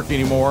doesn't work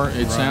anymore.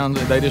 It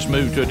sounds they just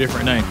move to a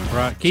different name.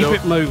 Right. Keep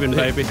it moving,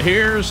 baby.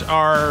 Here's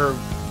our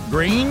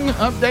green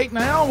update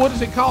now. What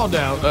is it called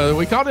now?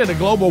 We called it a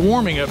global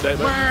warming update.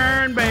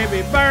 Burn,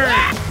 baby, burn.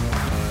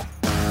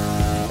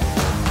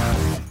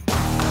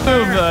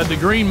 Of the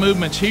green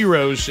movement's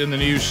heroes in the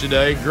news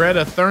today,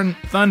 Greta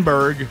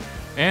Thunberg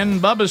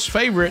and Bubba's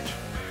favorite,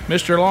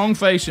 Mr.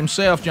 Longface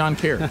himself, John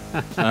Kerry.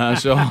 Why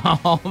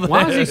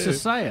is he so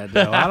sad,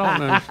 though? I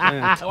don't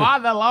understand. Why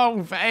the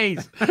long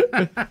face?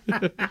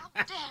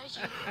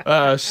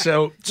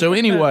 So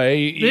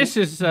anyway, this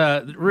is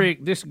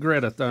Rick. This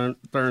Greta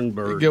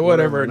Thunberg. Get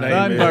whatever her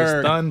name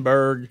is.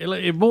 Thunberg.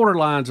 It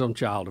borderlines on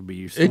child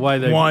abuse. The way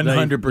they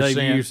 100%.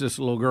 They used this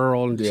little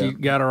girl, and she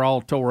got her all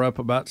tore up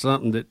about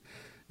something that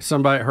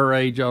somebody at her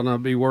age ought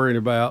not be worried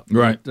about.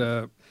 Right.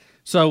 But,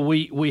 so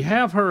we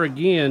have her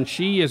again.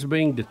 She is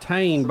being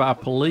detained by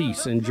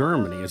police in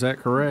Germany. Is that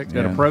correct?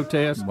 At a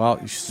protest? Well,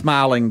 she's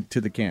smiling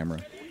to the camera.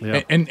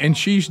 Yeah. And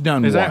she's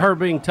done Is what? that her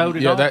being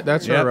toted off? Yeah,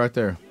 that's her right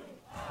there.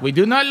 We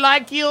do not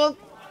like you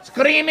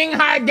screaming,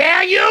 how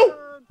dare you?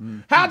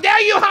 How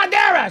dare you, how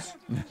dare us?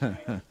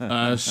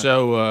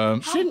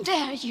 How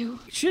dare you?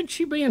 Should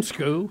she be in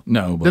school?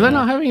 No. Do they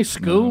not have any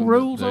school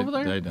rules over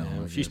there? They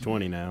don't. Yeah, she's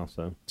 20 now,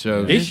 so.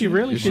 Is she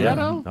really? She that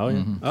old? Oh,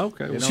 yeah.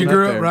 Okay. She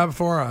grew up right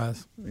before our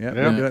eyes.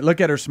 Yeah.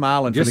 Look at her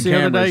smiling Just for the the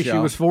camera. other day, she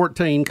was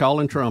 14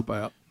 calling Trump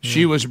out.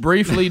 She was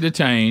briefly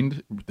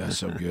detained. That's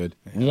so good.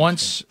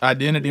 Once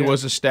identity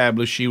was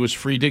established, she was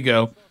free to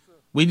go.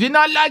 We did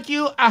not like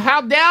you. How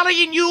dare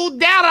you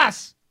dare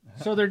us?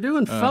 So they're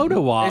doing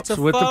photo ops it's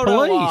a with photo the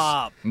police.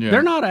 op. Yeah.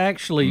 They're not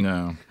actually.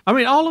 No. I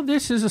mean, all of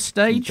this is a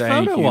staged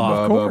Thank photo you,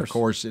 op. Bubba. Of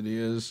course it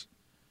is.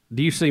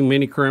 Do you see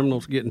many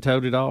criminals getting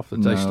toted off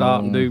that they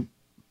stop and do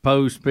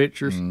posed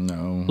pictures?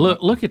 No.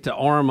 Look at the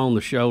arm on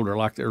the shoulder,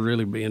 like they're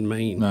really being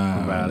mean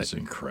about That's it.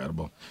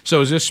 incredible.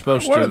 So is this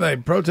supposed What to? are they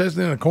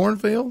protesting in a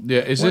cornfield? Yeah.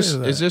 Is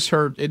What this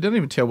her? It doesn't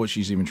even tell what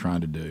she's even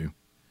trying to do.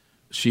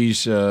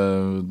 She's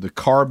the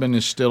carbon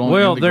is still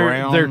in the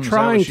ground. They're Is that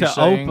trying what she's to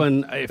saying?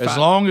 open. As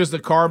long as the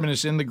carbon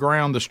is in the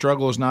ground, the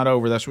struggle is not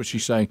over. That's what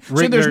she's saying. Rick,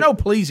 See, there's no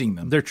pleasing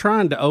them. They're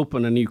trying to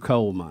open a new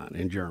coal mine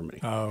in Germany.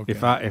 Oh, okay.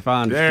 If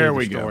I understood There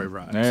we the story go.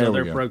 right, There so we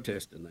they're go.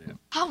 protesting that.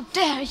 How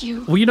dare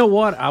you? Well, you know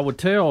what? I would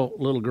tell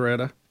little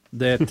Greta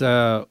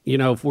that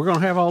if we're going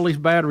to have all these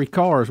battery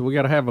cars, we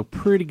got to have a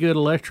pretty good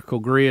electrical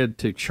grid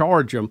to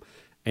charge them.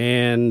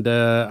 And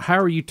how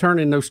are you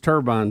turning those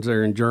turbines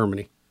there in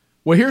Germany?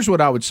 Well, here's what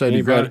I would say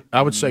to Greta.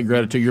 I would say,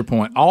 Greta, to your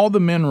point, all the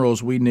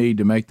minerals we need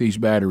to make these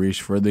batteries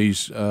for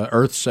these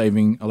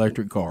Earth-saving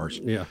electric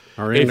cars,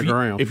 are in the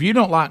ground. If you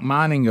don't like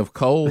mining of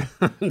coal,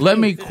 let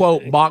me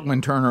quote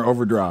Bachman Turner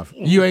Overdrive.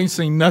 You ain't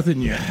seen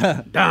nothing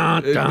yet.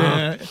 Dun,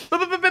 dun.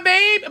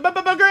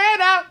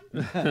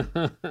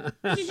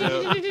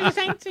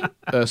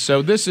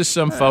 So this is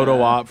some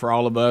photo op for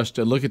all of us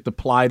to look at the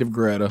plight of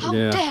Greta. How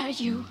dare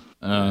you?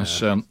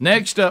 So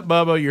next up,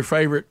 Bubba, your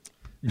favorite.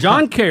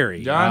 John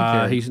Kerry. John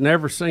Kerry. He's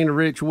never seen a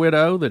rich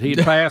widow that he'd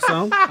pass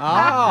on.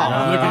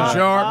 looking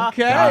sharp.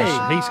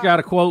 Okay. He's got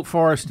a quote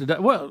for us today.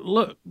 Well,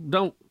 look,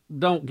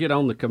 don't get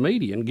on the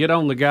comedian. Get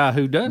on the guy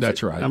who does it.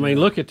 That's right. I mean,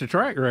 look at the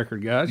track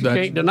record, guys. You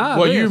can't deny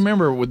Well, this. you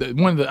remember with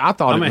one of the, I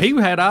thought. I mean, he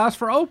had eyes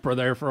for Oprah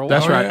there for a while.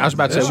 That's right. I was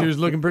about to say She was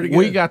looking pretty good.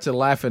 We got to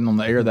laughing on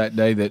the air that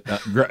day that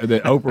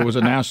that Oprah was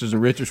announced as the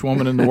richest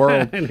woman in the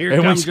world, And here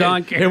comes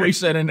John Kerry. And we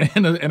said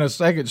in a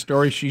second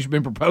story, she's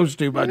been proposed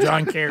to by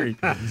John Kerry.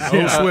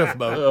 Swift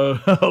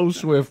boat.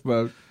 Swift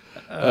boat.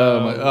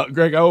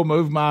 Greg, I will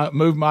move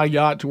my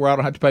yacht to where I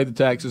don't have to pay the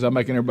taxes I'm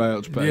making everybody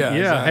else pay. Yeah.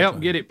 Exactly. Help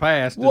get it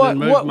passed, and then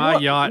move my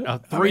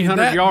yacht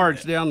 300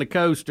 yards down the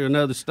coast to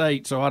another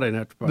state, so I didn't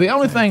have to pay. The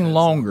only thing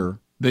longer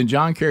than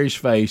John Kerry's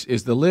face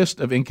is the list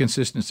of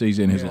inconsistencies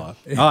in his life.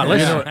 All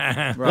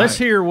right, let's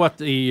hear what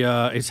the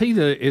is he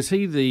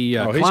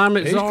the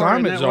climate czar? He's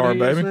climate czar,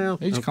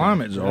 baby. He's Okay.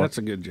 climate czar. That's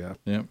a good job.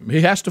 Yeah,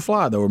 he has to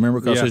fly though. Remember,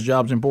 because Yeah. his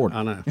job's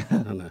important.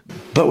 I know.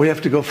 But we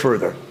have to go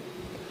further.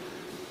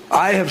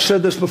 I have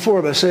said this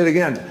before, but I say it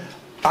again.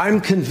 I'm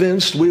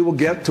convinced we will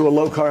get to a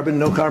low carbon,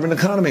 no carbon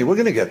economy. We're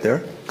going to get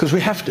there because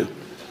we have to.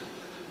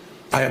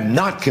 I am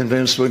not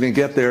convinced we're going to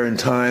get there in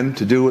time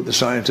to do what the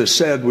scientists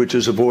said, which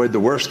is avoid the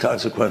worst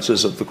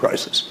consequences of the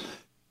crisis.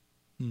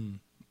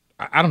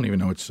 I don't even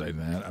know what to say to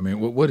that. I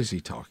mean, what is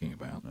he talking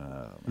about?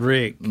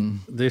 Rick,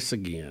 this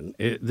again.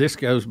 This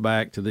goes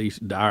back to these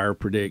dire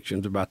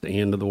predictions about the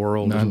end of the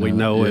world as we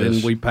know it,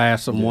 and we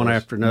pass them one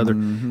after another.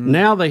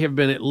 Now they have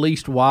been at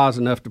least wise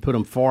enough to put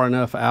them far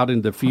enough out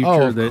in the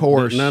future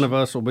that none of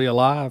us will be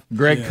alive.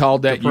 Greg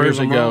called that years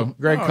ago.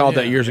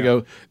 That years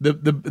ago.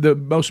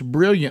 The most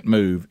brilliant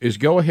move is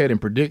go ahead and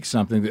predict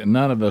something that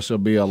none of us will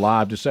be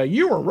alive to say,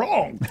 you were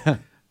wrong.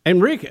 And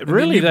Rick,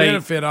 really, you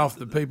benefit off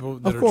the people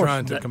that are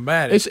trying to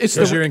combat it. It's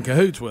because you're in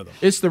cahoots with them.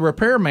 It's the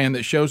repairman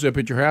that shows up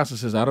at your house and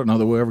says, "I don't know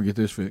that we'll ever get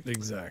this fixed."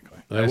 Exactly.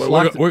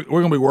 We're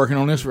going to be working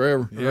on this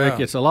forever. Rick,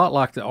 it's a lot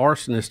like the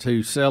arsonist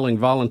who's selling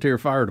volunteer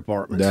fire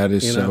departments. That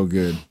is so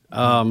good.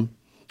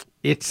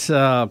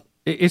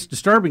 It's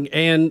disturbing,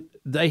 and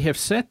they have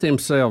set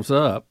themselves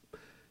up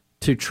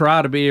to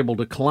try to be able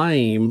to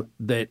claim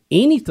that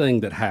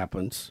anything that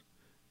happens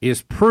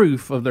is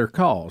proof of their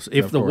cause.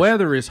 If the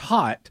weather is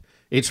hot,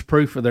 it's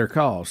proof of their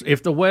cause.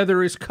 If the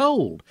weather is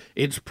cold,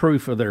 it's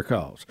proof of their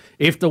cause.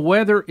 If the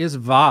weather is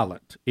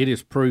violent, it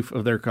is proof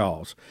of their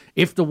cause.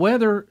 If the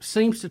weather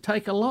seems to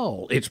take a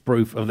lull, it's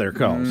proof of their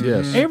cause.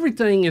 Yes.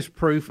 Everything is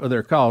proof of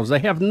their cause.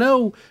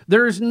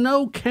 There is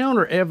no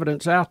counter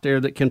evidence out there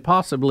that can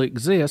possibly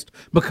exist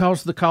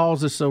because the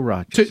cause is so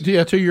righteous.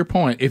 To your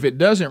point, if it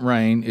doesn't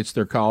rain, it's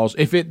their cause.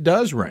 If it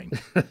does rain,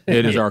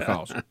 it is our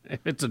cause. If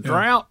it's a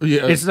drought,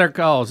 it's their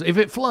cause. If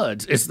it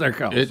floods, it's their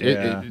cause.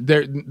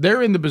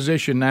 They're in the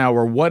position now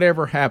where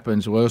whatever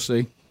happens, we'll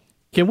see.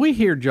 Can we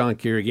hear John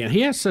Kerry again?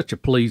 He has such a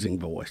pleasing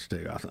voice,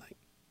 too, I think.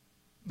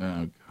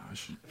 Oh,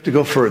 gosh. To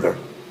go further.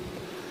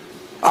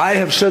 I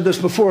have said this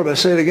before, but I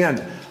say it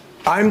again.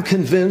 I'm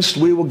convinced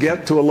we will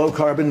get to a low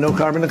carbon, no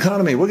carbon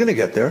economy. We're going to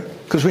get there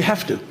because we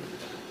have to.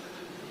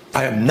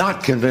 I am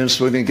not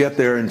convinced we're going to get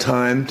there in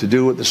time to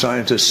do what the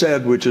scientists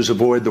said, which is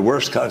avoid the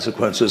worst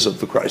consequences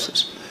of the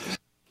crisis.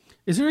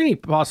 Is there any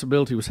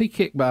possibility, was he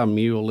kicked by a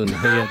mule in the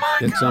head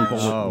at some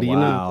point? Oh, Do you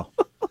know?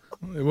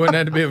 It wouldn't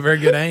have to be a very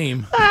good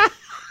aim.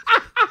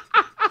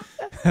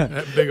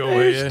 That big old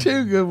head. There's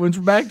two good ones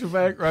back to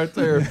back right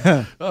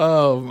there.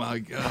 Oh, my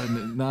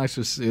God. Nice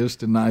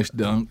assist and nice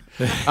dunk.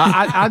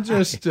 I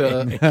just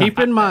keep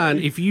in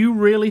mind, if you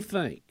really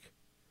think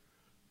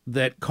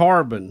that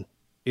carbon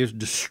is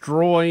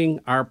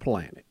destroying our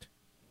planet,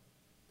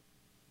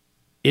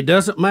 it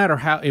doesn't matter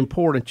how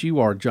important you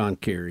are, John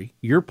Kerry.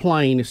 Your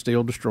plane is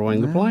still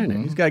destroying the planet.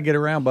 He's got to get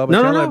around, Bubba.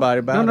 Tell everybody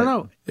about it.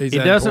 No. It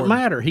doesn't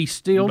matter. He's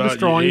still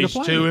destroying the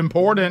planet. He's too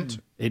important.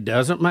 It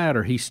doesn't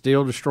matter. He's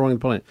still destroying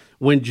the planet.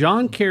 When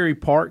John Kerry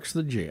parks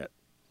the jet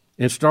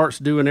and starts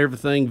doing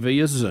everything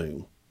via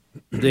Zoom,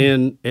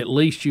 then at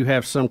least you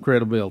have some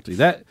credibility.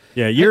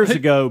 Years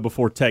ago,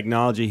 before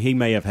technology, he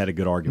may have had a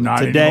good argument. Not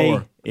Today,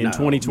 anymore. in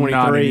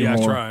 2023,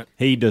 That's right.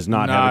 he does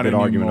not have a good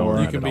argument on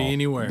that. You can be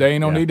anywhere. They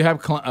ain't no need to have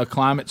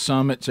climate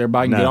summits.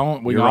 Everybody can get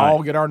on. We can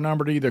all get our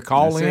number to either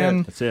call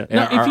in. That's it.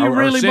 If you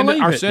really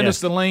believe it. Send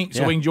us the link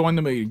so we can join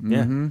the meeting.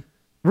 Yeah.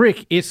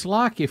 Rick, it's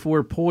like if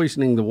we're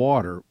poisoning the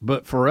water,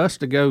 but for us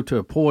to go to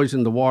a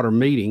poison the water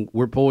meeting,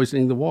 we're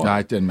poisoning the water. No,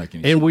 it doesn't make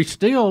any sense. And we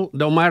still,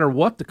 no matter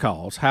what the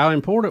cause, how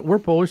important, we're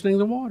poisoning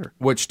the water.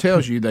 Which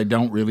tells you they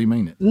don't really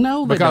mean it.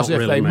 No, they because don't if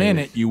really they mean meant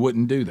it, you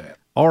wouldn't do that.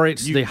 Or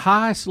it's the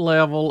highest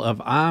level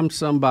of I'm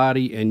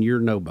somebody and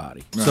you're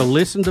nobody. Right. So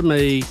listen to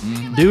me,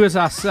 do as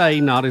I say,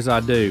 not as I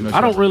do.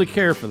 I don't really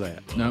care for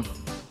that. No.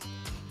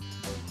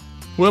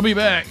 We'll be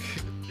back.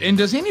 And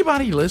does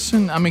anybody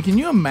listen? I mean, can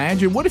you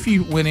imagine? What if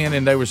you went in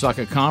and there was like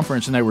a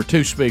conference and there were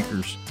two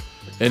speakers,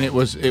 and it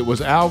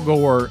was Al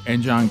Gore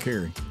and John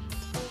Kerry?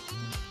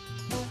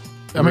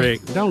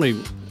 Rick, don't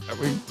even.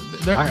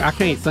 I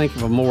can't think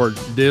of a more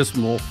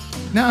dismal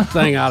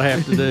thing I'd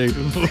have to do.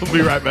 We'll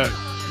be right back.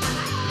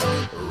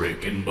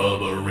 Rick and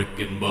Bubba, Rick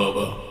and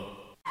Bubba.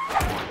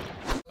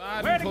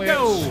 Biden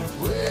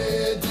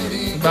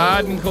clips.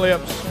 Biden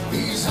clips.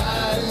 He's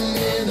hiding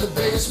in the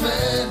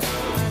basement.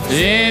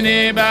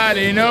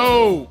 Anybody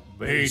know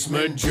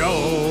Basement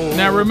Joe?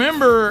 Now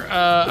remember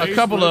a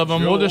couple of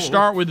them. We'll just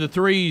start with the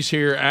threes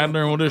here,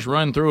 Adler, and we'll just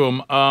run through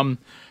them.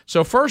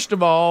 So first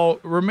of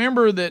all,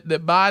 remember that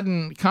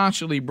Biden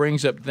constantly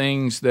brings up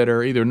things that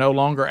are either no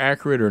longer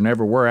accurate or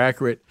never were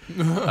accurate.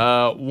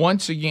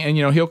 Once again,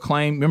 he'll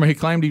claim. Remember, he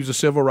claimed he was a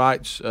civil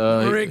rights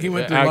Rick, he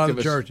went to a lot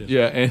of churches.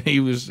 Yeah, and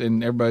he was,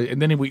 and everybody.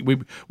 And then we.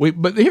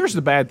 But here's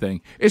the bad thing: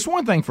 it's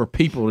one thing for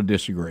people to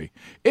disagree.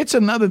 It's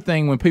another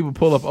thing when people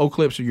pull up old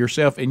clips of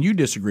yourself and you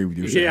disagree with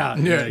yourself.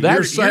 Yeah,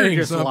 you're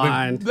saying something.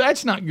 lying.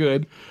 That's not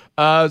good.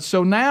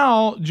 So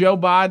now Joe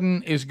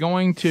Biden is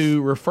going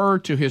to refer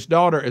to his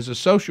daughter as a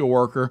social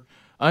worker.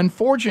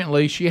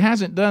 Unfortunately, she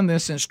hasn't done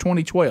this since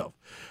 2012.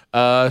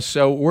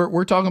 So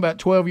we're talking about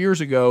 12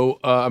 years ago.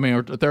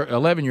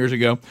 11 years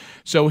ago.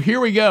 So here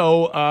we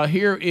go.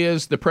 Here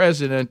is the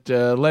president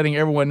letting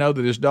everyone know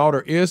that his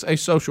daughter is a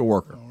social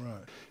worker.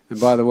 And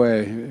by the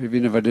way,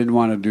 even if I didn't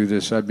want to do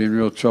this, I'd be in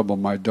real trouble.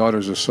 My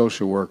daughter's a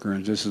social worker,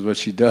 and this is what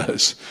she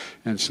does.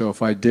 And so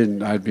if I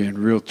didn't, I'd be in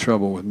real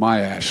trouble with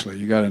my Ashley.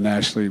 You got an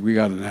Ashley, we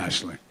got an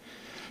Ashley.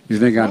 You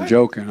think I'm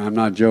joking? I'm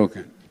not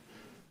joking.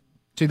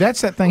 See,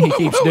 that's that thing he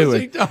keeps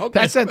doing.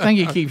 That's that thing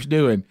he keeps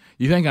doing.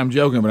 You think I'm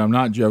joking, but I'm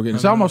not joking.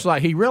 It's almost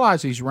like he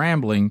realizes he's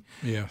rambling.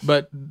 Yeah.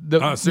 But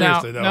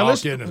seriously, now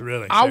listen, kidding,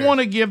 really. I want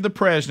to give the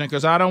president,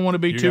 because I don't want to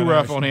be too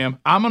rough on him,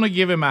 I'm going to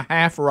give him a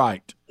half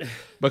right.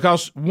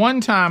 Because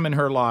one time in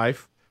her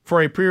life,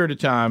 for a period of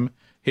time,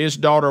 his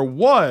daughter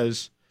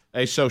was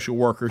a social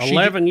worker.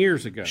 11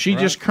 years ago. She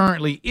just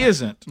currently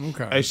isn't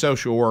a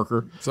social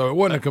worker. So it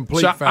wasn't a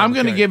complete fabrication. I'm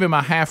going to give him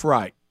a half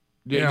right.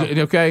 Yeah.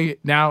 Okay?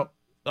 Now,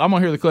 I'm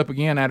going to hear the clip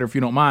again, Adder, if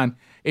you don't mind.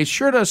 It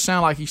sure does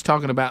sound like he's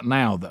talking about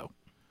now, though,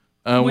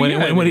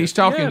 when he's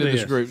talking to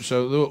this group.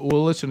 So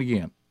we'll listen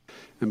again.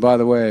 And by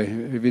the way,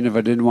 even if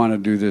I didn't want to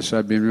do this,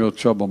 I'd be in real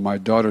trouble. My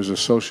daughter's a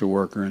social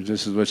worker, and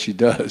this is what she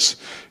does.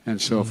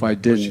 And so if I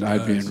didn't,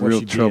 I'd be in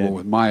real trouble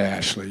with my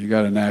Ashley. You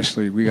got an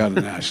Ashley, we got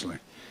an Ashley.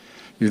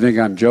 You think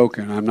I'm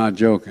joking? I'm not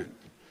joking.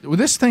 Well,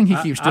 this thing he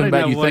keeps doing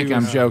about you think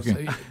I'm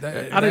joking.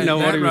 I didn't know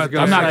what he was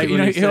going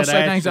to say. He'll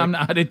say things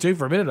I did too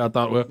for a minute. I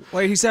thought, well.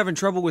 Wait, he's having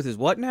trouble with his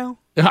what now?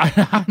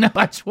 I know,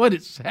 that's what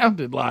it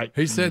sounded like.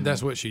 He said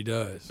that's what she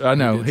does. I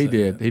know, he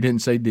did. He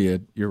didn't say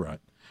did. You're right.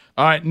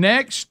 All right,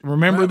 next,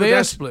 remember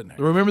this.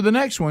 Remember the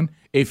next one.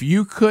 If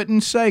you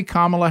couldn't say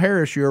Kamala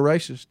Harris, you're a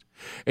racist.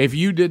 If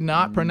you did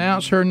not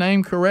pronounce her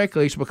name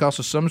correctly, it's because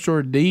of some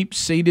sort of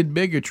deep-seated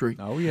bigotry.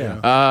 Oh,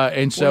 yeah.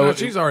 And so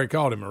she's already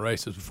called him a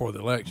racist before the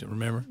election,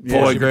 remember?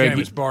 Boy, Greg,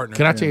 his partner.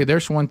 Can I tell you,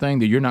 there's one thing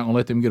that you're not going to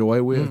let them get away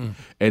with,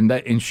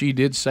 and she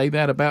did say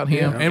that about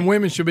him. Yeah. And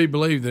women should be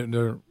believed that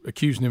they're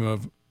accusing him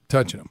of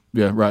touching them.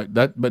 Yeah, right.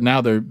 But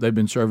now they've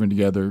been serving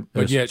together.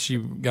 But yet she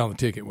got on the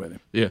ticket with him.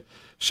 Yeah.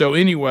 So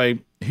anyway,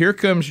 here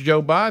comes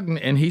Joe Biden,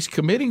 and he's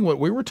committing what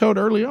we were told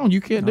early on.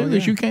 You can't do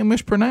this. You can't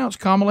mispronounce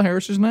Kamala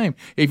Harris's name.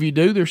 If you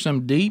do, there's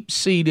some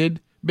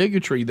deep-seated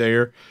bigotry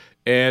there.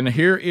 And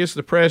here is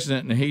the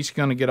president, and he's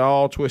going to get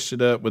all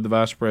twisted up with the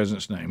vice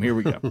president's name. Here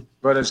we go.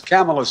 But as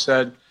Kamala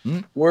said,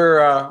 we're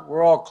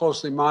all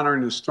closely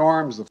monitoring the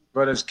storms.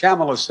 But as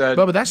Kamala said,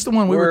 but that's the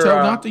one we were told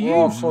not to use. We're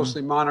all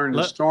closely monitoring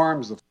the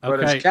storms.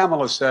 But as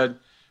Kamala said,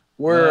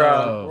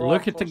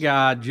 look at the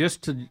guy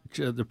just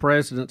to the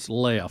president's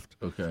left.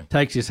 Okay.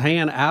 Takes his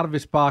hand out of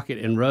his pocket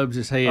and rubs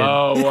his head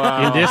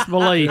in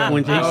disbelief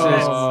when he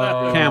says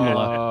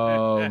Kamala.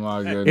 Oh,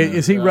 my goodness.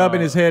 Is he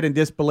rubbing his head in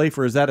disbelief,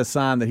 or is that a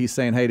sign that he's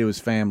saying hey to his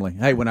family?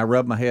 Hey, when I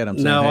rub my head, I'm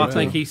saying no, hey. I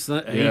think he's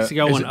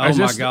going, oh,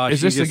 my gosh.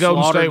 Is this the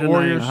Golden State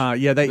Warriors?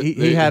 Yeah,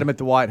 he had him at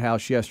the White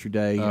House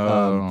yesterday.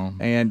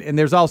 And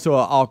there's also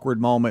an awkward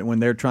moment when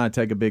they're trying to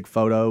take a big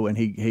photo, and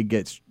he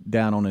gets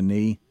down on a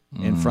knee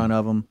in front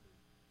of them.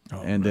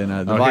 And then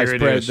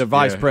the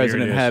vice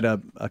president had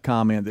a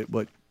comment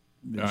that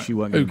she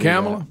wasn't going to do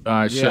Kamala? All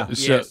right.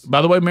 So,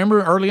 by the way,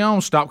 remember early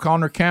on, stop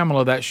calling her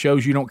Kamala. That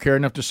shows you don't care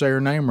enough to say her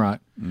name right.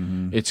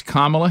 Mm-hmm. It's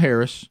Kamala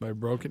Harris. They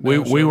broke it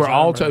down. We were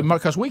all told,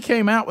 because we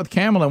came out with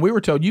Kamala, and we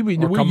were told Kamala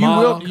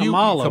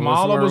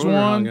was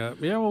one.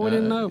 Yeah, well, we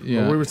didn't know.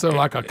 Yeah. We were saying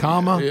like a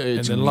comma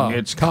and then love.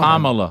 It's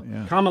Kamala.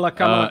 Yeah.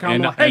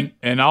 Kamala.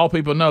 And all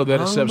people know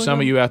that, except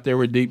some of you out there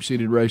with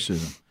deep-seated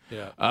racism.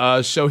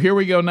 Yeah. So here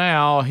we go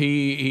now.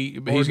 He's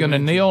going to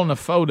kneel in a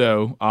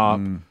photo op,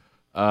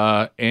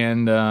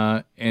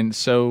 and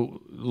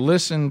so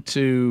listen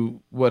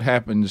to what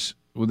happens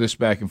with this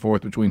back and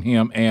forth between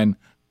him and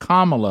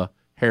Kamala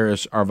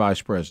Harris, our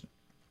vice president.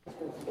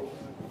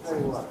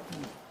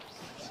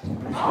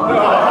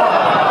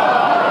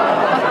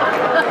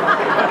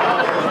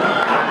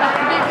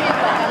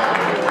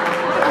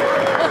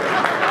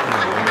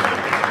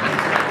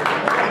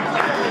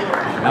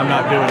 I'm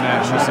not doing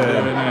that, she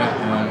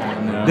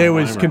said. There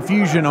was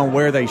confusion on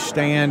where they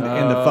stand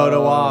in the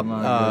photo op.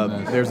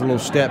 There's a little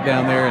step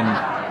down there,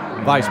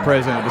 and Vice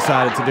President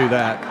decided to do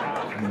that.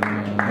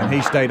 And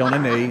he stayed on a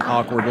knee,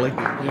 awkwardly.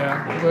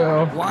 Yeah,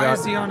 well. Why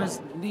is he on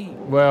his knee?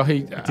 Well,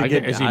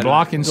 is he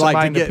blocking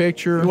somebody in the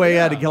picture? Well, he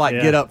had to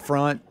get up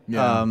front.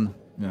 Yeah.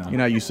 You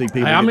know, you see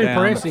people. Hey, I'm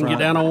impressed and get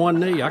down on one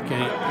knee. I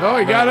can't. Oh,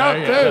 he got up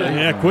too.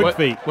 Yeah, quick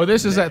feet. Well,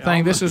 this is that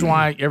thing. This is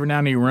why every now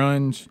and then he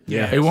runs.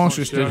 Yeah, he wants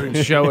us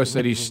to show us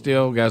that he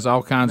still has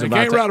all kinds of. He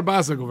can't ride a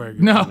bicycle very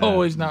good.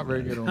 No, he's not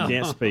very good on that.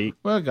 Can't speak.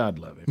 Well, God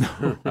love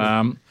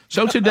him.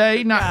 So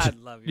today, not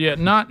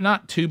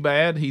too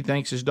bad. He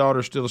thinks his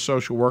daughter's still a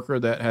social worker.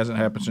 That hasn't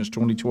happened since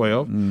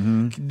 2012.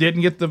 Mm-hmm.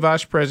 Didn't get the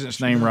vice president's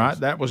name right.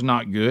 That was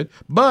not good,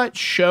 but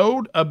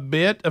showed a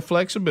bit of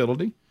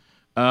flexibility.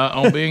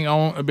 on being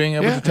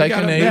able to take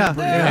a knee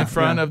in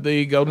front of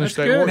the Golden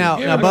State Warriors. Now,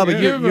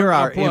 Bubba, you're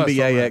our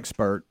NBA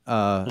expert.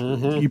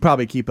 You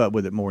probably keep up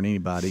with it more than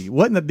anybody.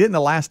 Didn't the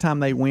last time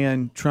they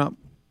win, Trump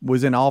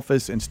was in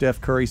office and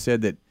Steph Curry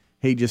said that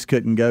he just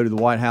couldn't go to the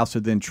White House,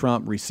 so then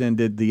Trump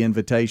rescinded the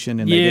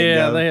invitation, and they didn't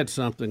go? They had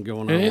something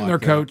going on. And isn't their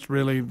coach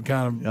really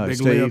kind of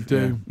big-lipped,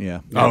 too? Yeah.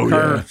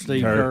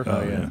 Steve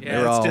Kerr.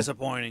 Yeah, it's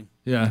disappointing.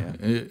 Yeah.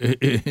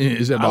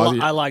 Is that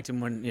I liked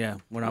him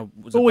when I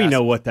was we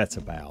know what that's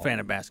about. Fan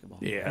of basketball.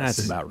 Yeah,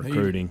 that's about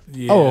recruiting.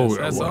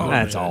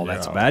 That's all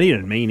that's about. He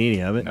didn't mean any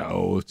of it.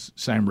 No, it's the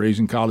same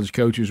reason college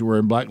coaches were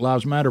in Black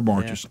Lives Matter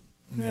marches.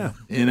 Yeah.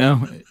 You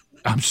know?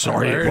 I'm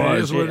sorry, it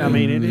was. I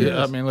mean, it is.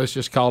 I mean, let's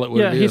just call it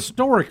what it is.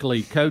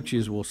 Historically,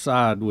 coaches will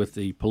side with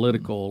the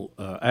political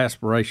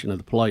aspiration of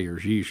the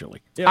players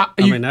usually. Yeah.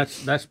 I mean,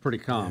 that's pretty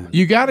common.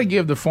 You got to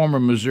give the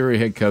former Missouri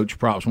head coach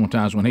props one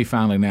time when he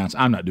finally announced,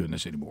 I'm not doing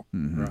this anymore.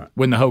 Mm-hmm. Right.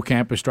 When the whole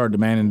campus started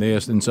demanding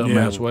this and something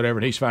else, whatever,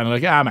 and he's finally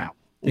like, I'm out.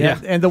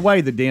 Yeah, and the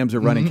way the Dems are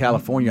running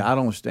California, I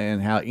don't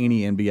understand how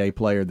any NBA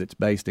player that's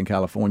based in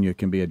California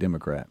can be a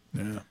Democrat.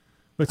 Yeah.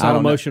 It's on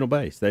emotional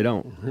base. They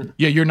don't.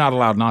 Yeah, you're not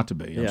allowed not to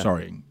be. I'm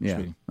sorry.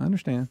 Yeah, I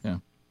understand. Yeah,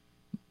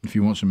 if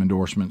you want some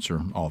endorsements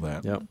or all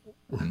that. Yep.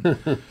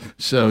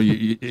 So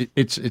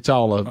it's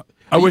all a.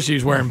 I wish he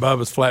was wearing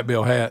Bubba's flat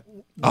bill hat.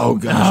 Oh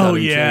gosh! Oh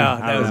yeah,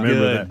 that was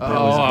good. That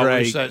was great. I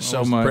wish that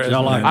so much.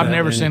 I've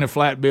never seen a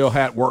flat bill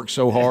hat work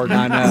so hard.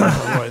 I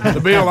know.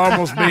 The bill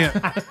almost bent.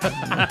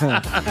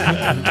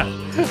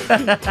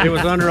 It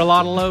was under a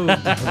lot of load.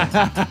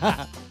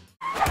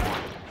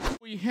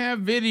 We have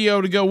video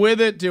to go with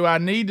it. Do I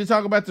need to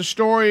talk about the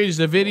stories?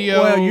 The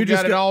video, well, you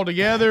just got it all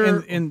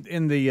together.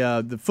 In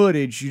the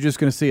footage, you're just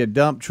going to see a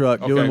dump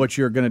truck doing what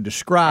you're going to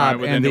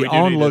describe, and the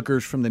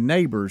onlookers from the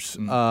neighbors.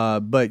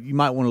 But you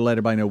might want to let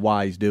everybody know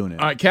why he's doing it.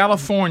 All right,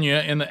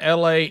 California, in the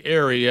L.A.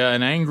 area,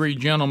 an angry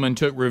gentleman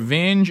took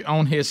revenge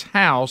on his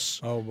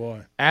house. Oh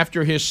boy!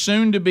 After his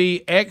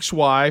soon-to-be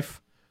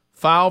ex-wife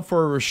filed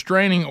for a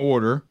restraining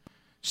order,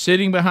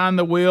 sitting behind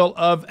the wheel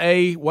of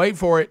a, wait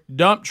for it,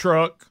 dump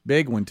truck.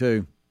 Big one,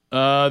 too.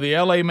 The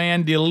L.A.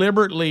 man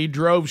deliberately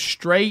drove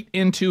straight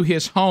into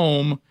his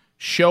home,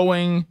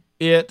 showing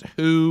it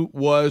who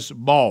was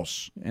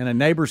boss. And a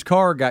neighbor's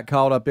car got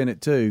caught up in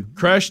it, too.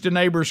 Crushed a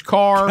neighbor's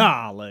car.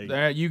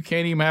 Golly. You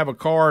can't even have a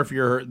car if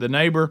you're the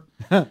neighbor.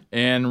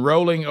 And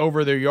rolling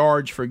over their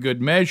yards for good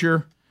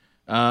measure.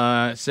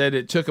 Said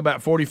it took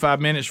about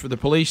 45 minutes for the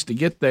police to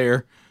get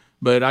there.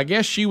 But I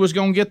guess she was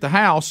going to get the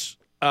house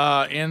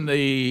in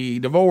the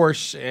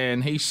divorce,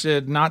 and he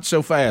said, not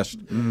so fast.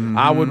 Mm-hmm.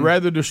 I would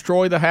rather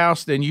destroy the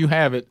house than you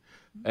have it.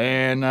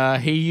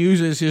 And he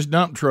uses his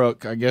dump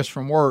truck, I guess,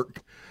 from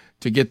work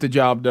to get the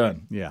job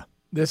done. Yeah.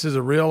 This is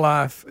a real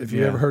life. If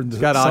you ever heard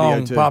the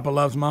song "Papa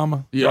Loves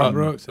Mama," Garth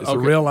Brooks, it's a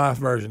real life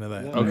version of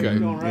that. Okay.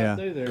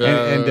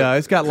 And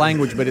it's got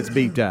language, but it's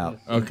beeped out.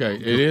 Okay,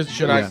 it is.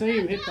 Should I see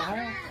him hit the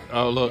house?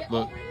 Oh, look.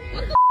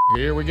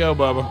 Here we go,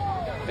 Bubba.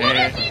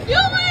 What's he doing?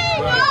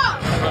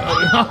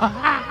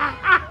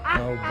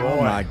 Oh, boy.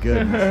 Oh, my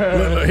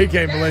goodness. Look, he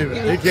can't believe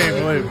it. He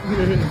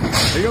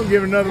going to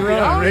give it another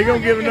run. He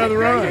going to give it another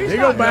run. He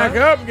going to back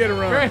up and get a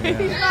run.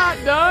 He's not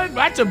done.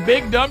 That's a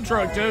big dump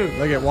truck, too.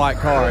 Look at white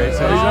car.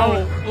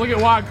 Look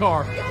at white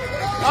car.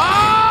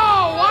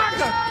 Oh, white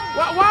car.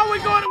 Why are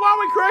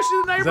we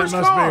crushing the neighbor's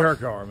car? That must be her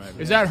car,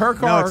 maybe. Is that her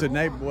car? No, it's a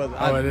neighbor.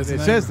 Well, it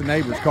says the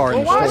neighbor's car.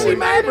 Well, why is he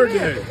mad at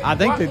it? I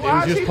think that it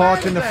was just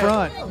parked in the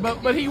front.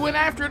 But he went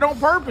after it on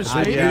purpose.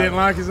 He didn't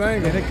like his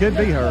angle. And it could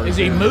be her. Is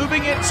he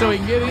moving it so he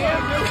can get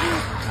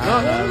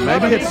in?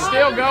 Maybe he's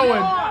still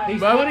going.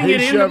 He's putting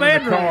it in the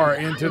bedroom. The car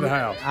into the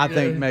house. I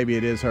think maybe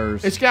it is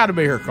hers. It's got to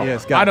be her car. Yeah,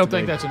 I don't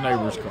think that's a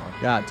neighbor's car.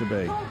 Got to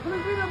be.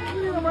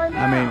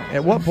 I mean,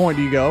 at what point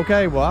do you go,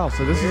 okay, wow,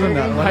 so this is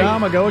enough. Well, now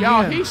I'm going to go again.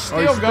 Y'all, he's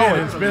still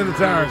going. Spin the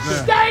tires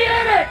now. Stay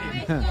in it!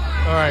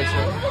 All right, so.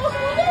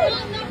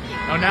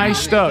 Oh, now he's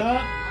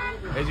stuck.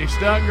 Is he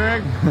stuck,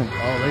 Greg?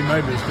 Oh, he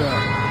may be stuck.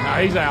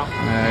 No, he's out.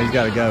 He's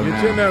got to go Get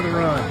now. you another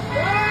run.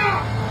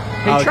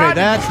 Okay,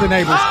 that's the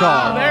neighbor's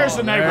car. Oh, there's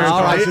the neighbor's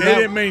car. Right, he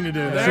didn't mean to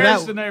do that.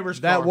 There's the neighbor's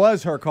car. That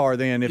was her car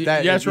then. If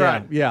that, that's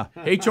right. Yeah.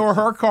 He tore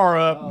her car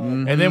up,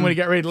 and then when he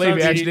got ready to leave,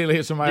 he accidentally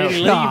hit somebody else. Did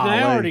he leave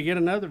now, or did he get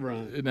another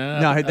run?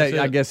 No,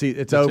 I guess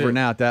it's over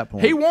now at that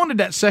point. He wanted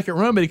that second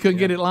run, but he couldn't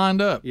get it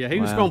lined up. Yeah, he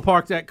was going to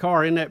park that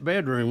car in that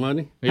bedroom,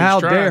 wasn't he?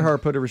 How dare her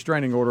put a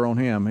restraining order on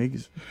him?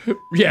 He's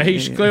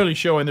clearly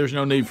showing there's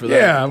no need for that.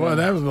 Yeah, well,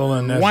 that was a little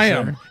unnecessary.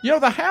 Wham! You know,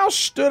 the house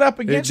stood up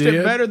against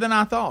it better than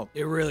I thought.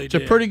 It really did.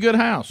 It's a pretty good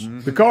house.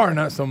 The car,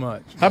 not so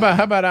much. How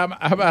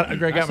about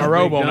Greg got my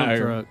robe on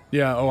there?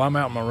 Yeah, I'm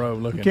out in my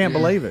robe looking. Can't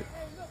believe it.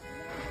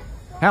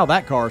 How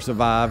that car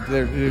survived.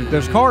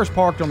 There's cars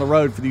parked on the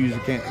road for those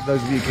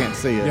of you who can't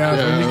see it.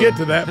 Yeah, when you get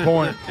to that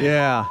point.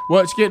 Yeah. Well,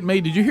 it's getting me.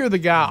 Did you hear the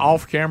guy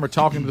off camera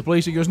talking to the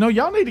police? He goes, no,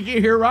 y'all need to get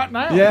here right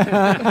now.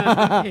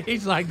 Yeah.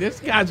 He's like, this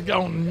guy's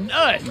going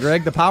nuts.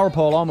 Greg, the power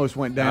pole almost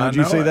went down. Did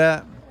you see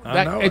that?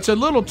 It's a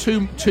little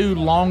too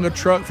long a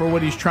truck for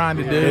what he's trying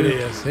to do. It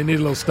is. He needs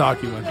a little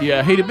stocky one.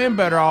 Yeah, he'd have been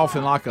better off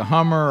in like a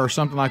Hummer or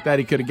something like that.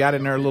 He could have got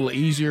in there a little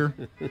easier.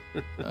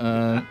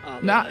 Now,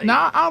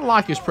 I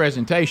like his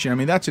presentation. I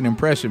mean, that's an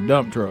impressive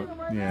dump truck.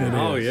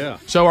 Yeah. Yeah.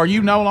 So are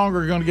you no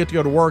longer going to get to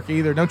go to work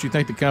either? Don't you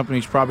think the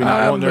company's probably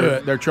not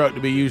wanting their truck to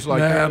be used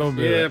like that?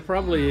 Yeah,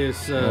 probably his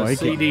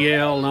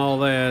CDL and all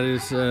that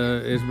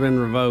has been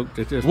revoked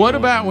at this point. What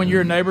about when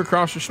you're a neighbor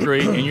across the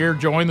street and you're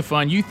enjoying the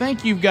fun? You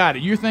think you've got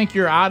it. You think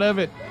you're out of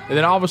it, and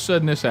then all of a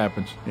sudden this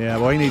happens. Yeah,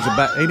 well, he needs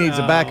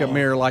a backup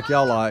mirror like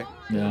y'all like.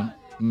 Yeah.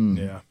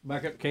 Yeah.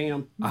 Backup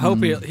cam. I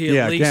hope he at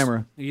least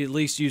camera. He at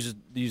least use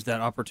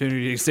that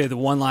opportunity to say the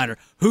one-liner.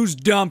 Who's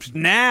dumped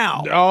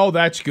now? Oh,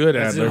 that's good,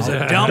 Adler. There's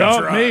a dump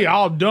truck. Me,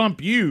 I'll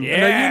dump you. Yeah.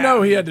 Now, you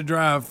know he had to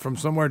drive from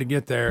somewhere to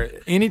get there.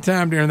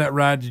 Anytime during that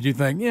ride did you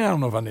think, I don't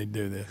know if I need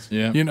to do this?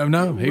 Yeah.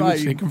 No,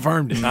 he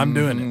confirmed it. I'm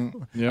doing it.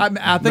 Yeah.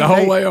 I think the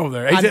whole way over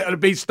there.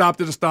 He stopped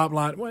at a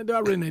stoplight. Well, do I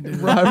really need to do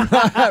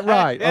that?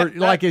 Right. Or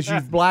like as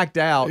you've blacked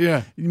out,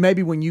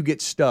 maybe when you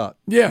get stuck.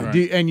 Yeah.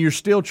 And you're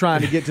still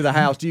trying to get to the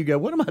house, do you go,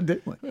 what am I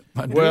doing?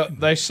 Well,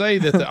 they say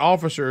that the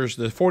officers,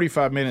 the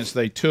 45 minutes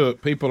they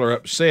took, people are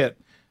upset.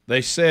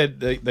 They said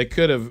they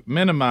could have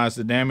minimized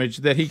the damage,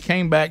 that he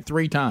came back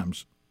 3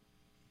 times.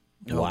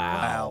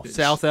 Wow.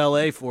 South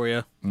L.A. for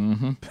you.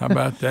 Mm-hmm. How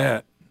about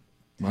that?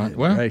 Right.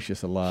 Well,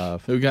 gracious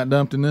alive. Who got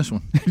dumped in this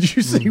one? Did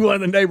you see one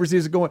of the neighbors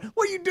is going,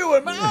 what are you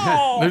doing, man?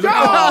 Oh,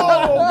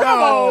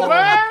 go,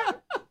 man.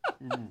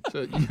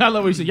 So, I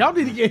love what he said. Y'all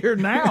need to get here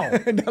now.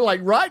 Like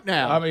right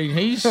now. I mean,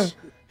 he's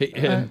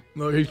trying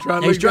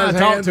to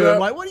talk to him.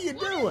 Like, what are you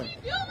doing?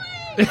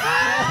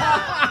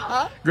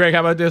 Greg,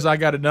 how about this? I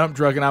got a dump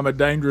truck and I'm a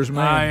dangerous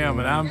man. I am,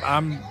 and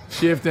I'm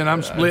shifting,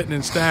 I'm splitting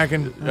and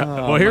stacking.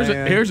 Well,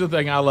 here's the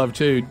thing I love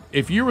too.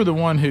 If you were the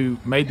one who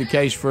made the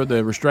case for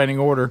the restraining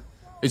order,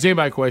 is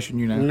anybody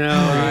questioning you now? No,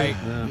 right.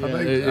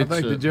 I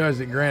think the judge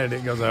that granted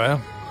it goes,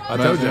 well, I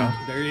told y'all.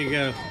 There you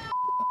go.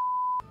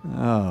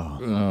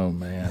 Oh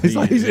man. He's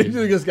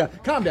just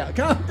got, calm down.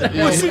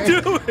 What's he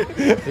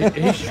doing?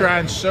 He's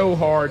trying so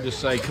hard to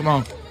say, come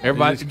on,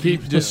 everybody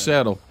just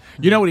settle.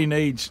 You know what he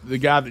needs? The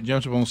guy that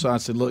jumps up on the side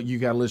and said, look, you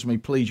got to listen to me.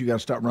 Please, you got to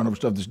stop running over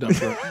stuff that's dump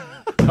truck.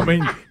 I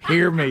mean,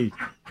 hear me.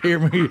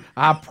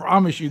 I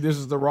promise you this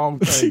is the wrong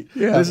thing.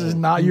 This is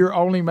not, you're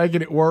only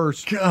making it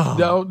worse.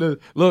 Don't,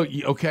 look,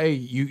 okay,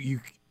 you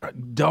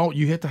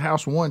hit the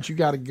house once, you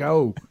got to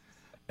go.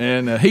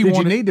 And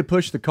you need to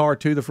push the car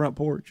to the front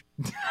porch?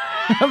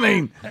 I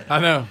mean, I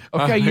know.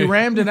 Okay, you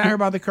rammed it out here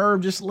by the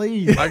curb. Just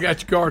leave. I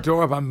got your car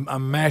tore up.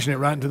 I'm mashing it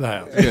right into the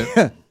house.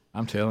 Yeah.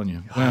 I'm telling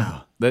you.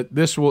 Wow. That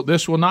this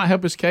will not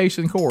help his case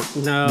in court.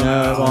 No,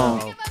 it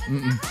won't.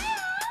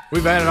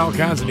 We've added all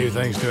kinds of new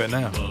things to it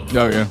now.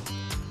 Oh yeah.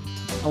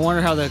 I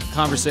wonder how the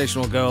conversation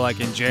will go, like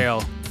in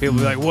jail. People will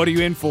be like, "What are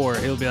you in for?"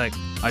 He'll be like,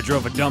 "I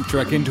drove a dump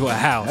truck into a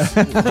house."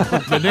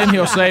 But then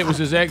he'll say it was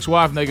his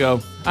ex-wife, and they go,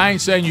 "I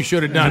ain't saying you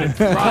should have done it."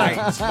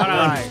 Right.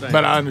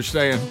 But I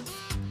understand.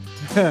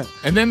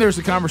 And then there's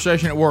the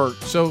conversation at work.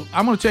 So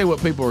I'm going to tell you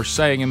what people are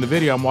saying in the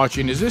video I'm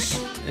watching. Is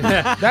this?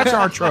 That's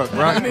our truck,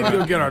 right? We need to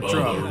go get our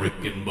truck. Bubba, Rick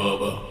and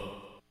Bubba.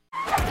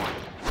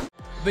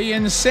 The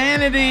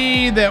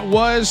insanity that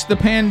was the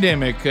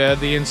pandemic,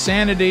 the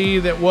insanity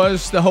that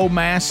was the whole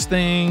mask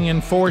thing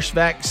and forced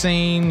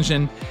vaccines,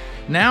 and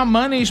now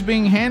money's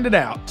being handed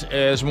out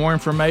as more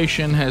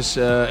information has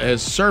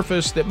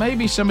surfaced that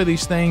maybe some of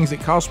these things that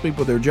cost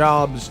people their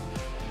jobs,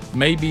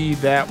 maybe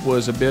that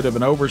was a bit of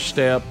an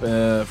overstep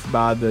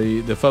by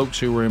the folks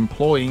who were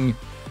employing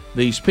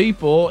these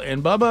people.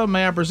 And Bubba,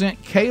 may I present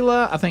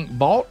Kayla, I think,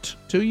 Vogt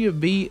to you,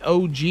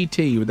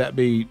 V-O-G-T. Would that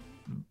be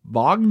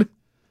Vogt?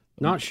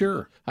 Not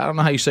sure. I don't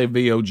know how you say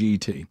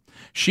V-O-G-T.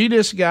 She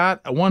just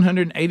got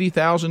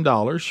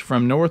 $180,000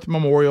 from North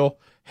Memorial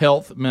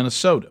Health,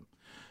 Minnesota.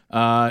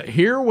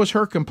 Here was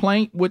her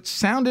complaint, which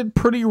sounded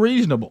pretty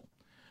reasonable.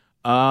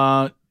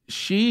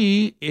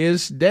 She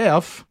is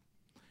deaf,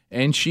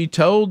 and she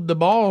told the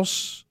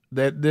boss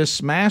that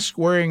this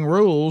mask-wearing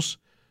rules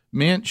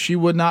meant she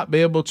would not be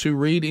able to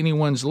read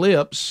anyone's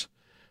lips,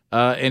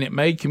 and it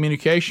made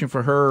communication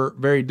for her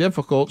very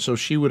difficult. So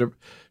she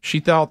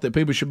thought that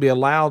people should be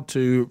allowed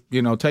to,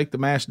 take the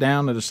mask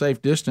down at a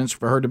safe distance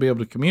for her to be able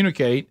to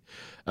communicate.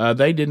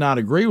 They did not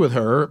agree with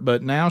her,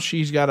 but now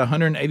she's got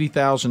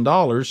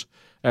 $180,000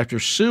 after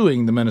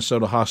suing the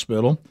Minnesota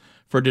hospital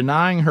for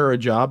denying her a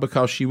job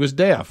because she was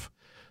deaf.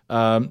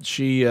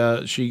 She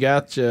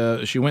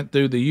went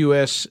through the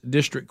U.S.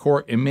 District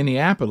Court in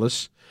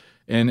Minneapolis,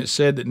 and it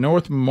said that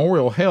North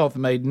Memorial Health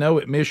made no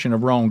admission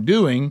of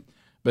wrongdoing,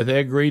 but they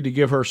agreed to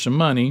give her some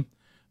money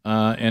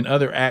and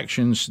other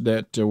actions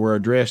that were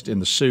addressed in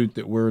the suit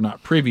that we're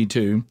not privy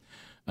to.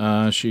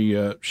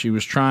 She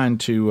was trying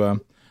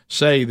to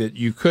say that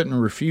you couldn't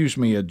refuse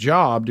me a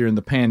job during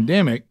the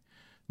pandemic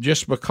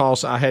just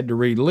because I had to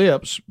read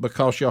lips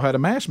because y'all had a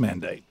mask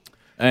mandate.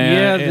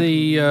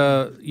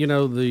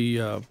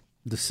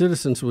 The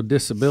Citizens with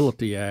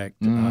Disability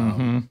Act,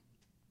 mm-hmm.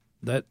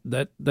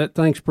 that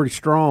thing's pretty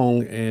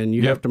strong, and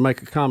you have to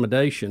make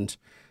accommodations.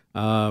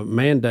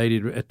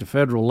 mandated at the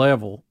federal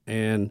level,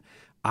 and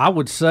I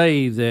would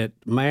say that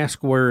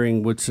mask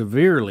wearing would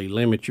severely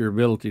limit your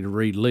ability to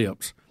read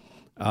lips.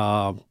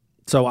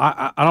 So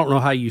I don't know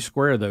how you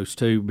square those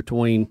two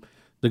between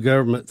the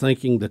government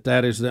thinking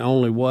that is the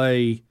only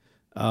way,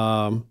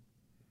 that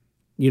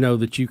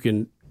you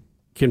can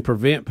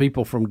prevent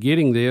people from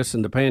getting this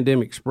and the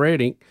pandemic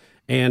spreading,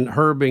 and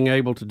her being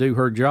able to do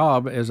her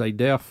job as a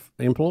deaf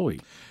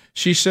employee.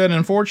 She said,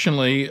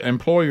 unfortunately,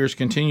 employers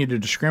continue to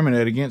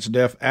discriminate against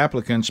deaf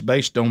applicants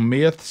based on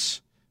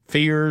myths,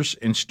 fears,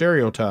 and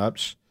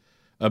stereotypes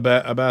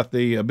about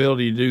the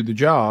ability to do the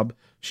job.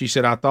 She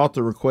said, I thought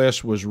the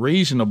request was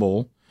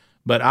reasonable,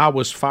 but I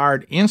was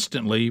fired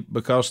instantly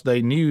because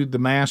they knew the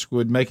mask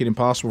would make it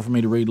impossible for me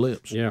to read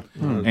lips. Yeah.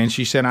 And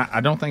she said, I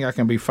don't think I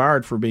can be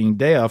fired for being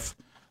deaf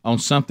on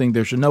something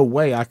there's no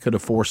way I could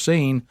have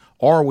foreseen,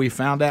 or we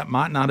found out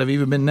might not have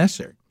even been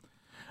necessary.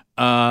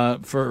 The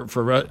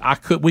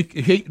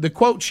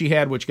quote she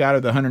had, which got her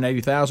the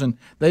 $180,000,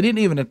 they didn't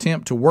even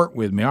attempt to work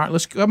with me. All right,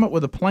 let's come up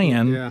with a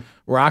plan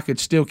where I could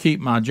still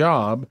keep my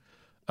job.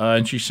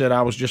 And she said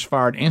I was just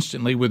fired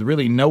instantly with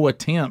really no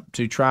attempt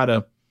to try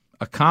to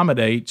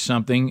accommodate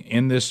something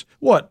in this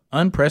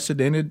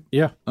unprecedented,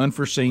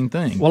 unforeseen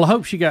thing. Well, I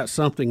hope she got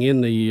something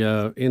in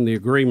the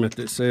agreement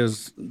that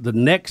says the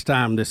next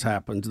time this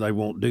happens, they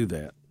won't do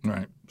that.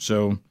 Right.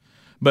 So,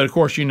 but of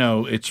course,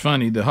 it's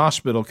funny. The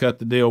hospital cut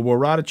the deal. We'll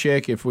write a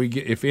check if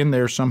in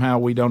there somehow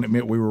we don't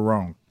admit we were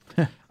wrong.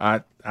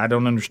 I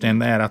don't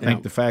understand that. I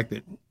think the fact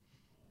that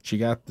she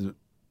got the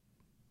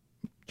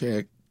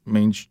check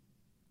means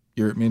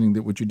you're admitting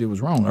that what you did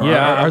was wrong.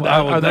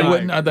 Yeah, they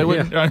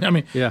wouldn't. I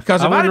mean,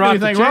 because if I didn't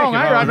do anything wrong,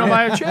 I ain't writing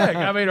nobody a check.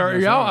 I mean, are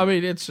y'all? I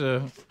mean, it's.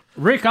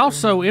 Rick,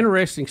 also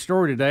interesting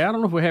story today. I don't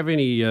know if we have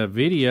any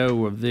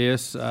video of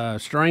this.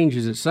 Strange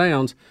as it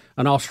sounds,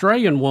 an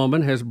Australian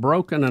woman has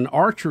broken an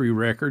archery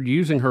record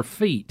using her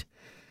feet.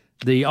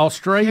 The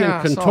Australian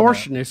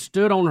contortionist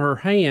stood on her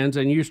hands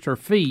and used her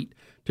feet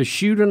to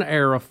shoot an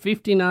arrow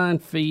 59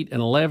 feet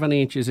and 11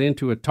 inches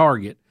into a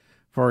target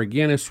for a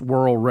Guinness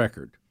World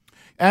Record.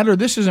 Adler,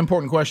 this is an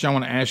important question I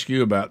want to ask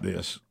you about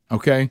this,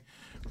 okay?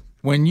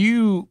 When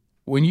you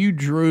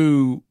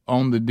drew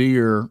on the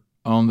deer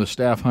on the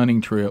staff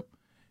hunting trip,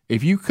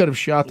 if you could have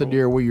shot the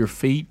deer with your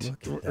feet,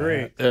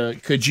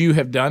 could you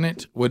have done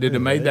it? Would it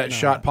have made that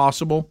shot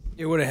possible?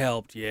 It would have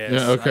helped, yes.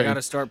 Yeah, okay. I got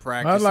to start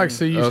practicing. I'd like to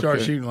see you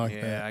start shooting like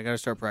that. Yeah, I got to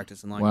start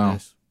practicing like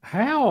this.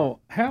 How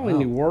in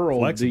the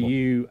world do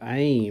you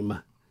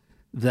aim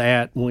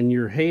that when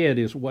your head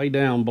is way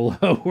down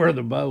below where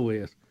the bow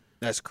is?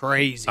 That's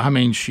crazy. I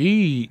mean,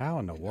 how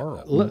in the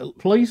world?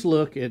 Please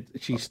look at,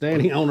 she's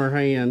standing on her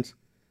hands,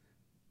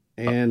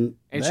 and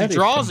she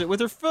draws it with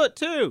her foot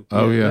too.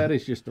 Oh yeah, that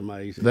is just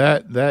amazing.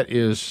 That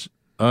is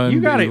unbelievable.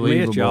 You got to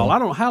admit,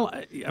 y'all.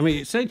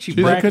 It said she's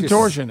practiced, a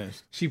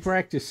contortionist. She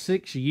practiced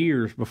 6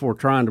 years before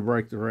trying to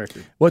break the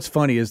record. What's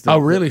funny is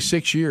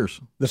 6 years.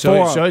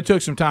 So it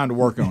took some time to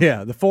work on.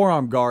 Yeah, the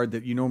forearm guard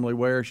that you normally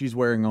wear, she's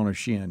wearing on her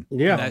shin.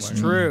 Yeah, that's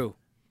true.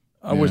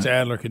 I wish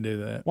Adler could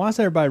do that. Why is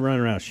everybody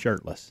running around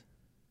shirtless?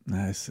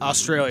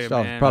 Australia,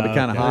 man. Probably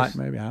kind of hot,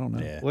 maybe. I don't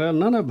know. Yeah. Well,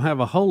 none of them have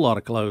a whole lot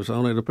of clothes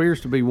on. It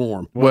appears to be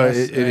warm. Well,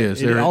 it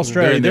is. In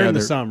Australia, they're in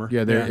the summer.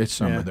 Yeah, it's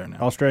summer there now.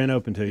 Australian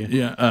Open to you.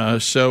 Yeah.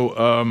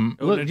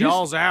 Look, the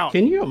jaw's out.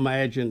 Can you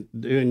imagine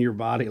doing your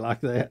body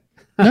like that?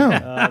 No.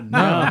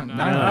 No.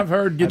 I've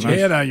heard get your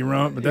head out of your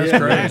rump, but that's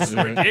crazy.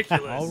 That's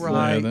ridiculous. All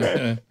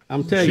right.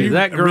 I'm telling you,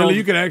 that girl. Really,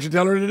 you could actually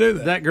tell her to do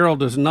that. That girl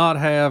does not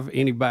have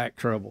any back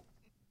trouble.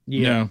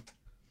 Yeah.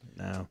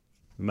 No.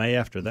 May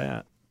after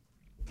that.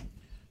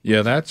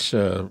 Yeah, that's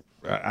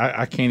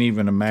I can't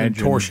even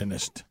imagine.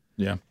 Contortionist.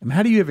 Yeah. I mean,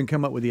 how do you even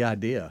come up with the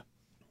idea?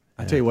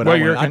 I tell you what.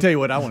 I tell you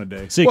what I want to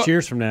do. 6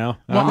 years from now,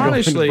 I'm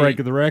going to break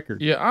the record.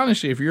 Yeah,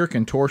 honestly, if you're a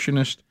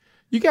contortionist,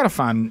 you got to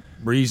find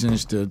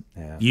reasons to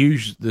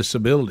use this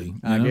ability.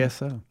 I guess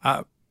so.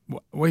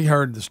 We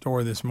heard the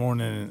story this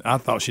morning, and I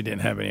thought she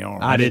didn't have any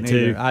arms. I did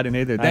too. I didn't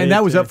either. And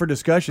that was up for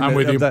discussion. I'm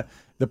with you.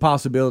 The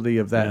possibility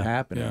of that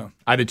happening. Yeah.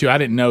 I did too. I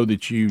didn't know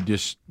that you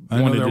just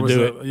wanted to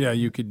do it. Yeah,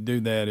 you could do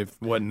that if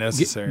it wasn't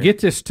necessary. Get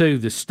this too.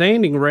 The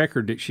standing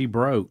record that she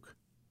broke.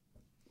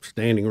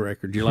 Standing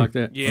record. Do you like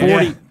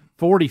that?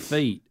 40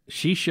 feet.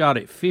 She shot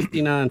at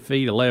 59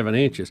 feet 11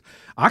 inches.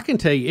 I can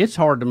tell you, it's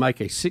hard to make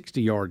a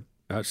 60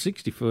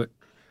 foot.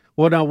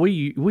 Well, no,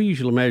 we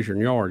usually measure in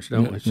yards,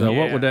 don't we? So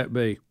what would that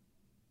be?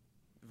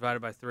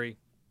 Divided by 3.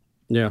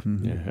 Yeah.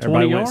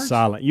 Everybody went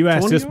silent. You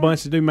asked this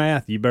bunch to do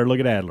math, you better look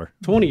at Adler.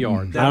 20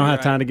 yards. I don't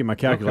have time to get my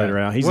calculator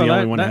out. He's the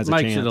only one that has a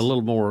chance. That makes it a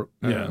little more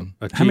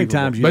How many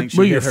times do you think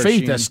with your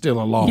feet, that's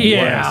still a long way.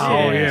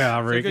 Yeah,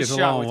 Rick, it's a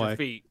long way.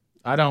 Feet.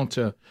 I don't.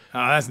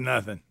 that's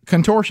nothing.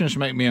 Contortions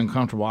make me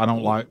uncomfortable. I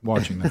don't like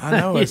watching that. I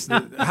know.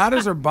 How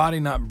does her body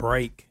not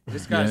break?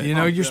 This guy's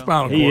your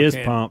spinal cord. He is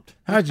pumped.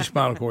 How'd your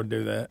spinal cord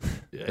do that?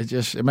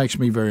 It makes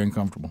me very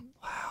uncomfortable.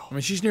 Wow. I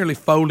mean, she's nearly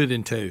folded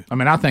in two. I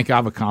mean, I think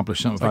I've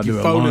accomplished something Like if I you do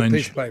a folded a lunge.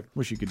 piece of paper.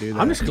 Wish you could do that.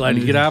 I'm just glad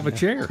to get out of a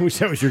chair. Wish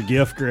that was your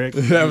gift, Greg.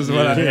 That was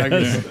what I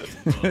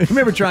guess.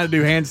 Remember trying to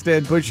do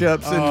handstand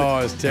push-ups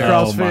and it's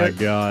terrible. CrossFit? Oh, my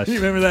gosh. You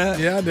remember that?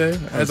 Yeah, I do.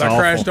 As That's I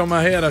crashed awful. on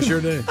my head, I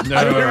sure do.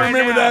 I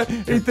remember that.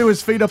 He threw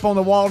his feet up on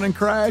the wall and then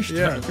crashed.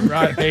 Yeah,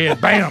 right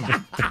head.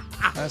 Bam.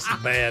 That's the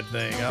bad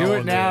thing. I Do don't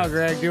it now, wanna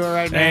Greg. Do it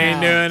right now.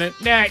 Ain't doing it.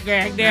 Not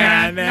Greg.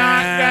 Not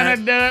gonna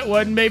do it.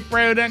 Wouldn't be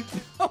prudent.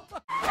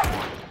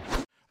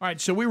 All right,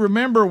 so we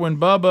remember when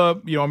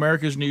Bubba,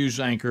 America's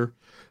news anchor,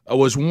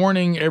 was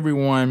warning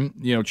everyone,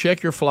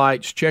 check your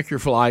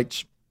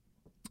flights.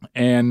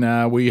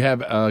 And we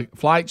have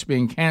flights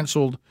being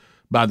canceled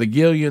by the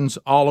Gillians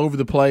all over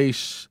the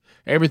place.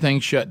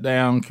 Everything's shut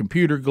down,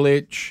 computer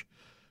glitch,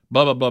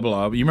 blah, blah, blah,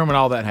 blah. You remember when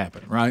all that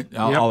happened, right?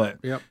 All that.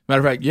 Yep. Matter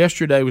of fact,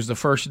 yesterday was the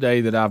first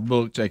day that I've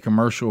booked a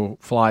commercial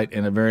flight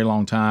in a very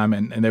long time,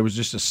 and there was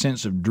just a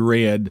sense of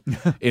dread,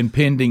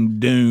 impending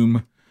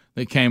doom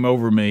that came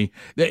over me.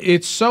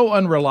 It's so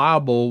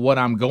unreliable what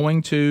I'm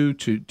going to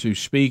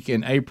speak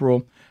in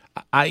April.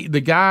 The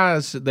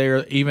guys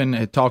there even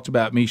had talked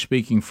about me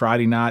speaking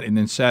Friday night and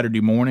then Saturday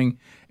morning,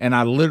 and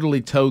I literally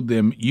told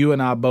them, you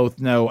and I both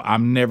know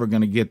I'm never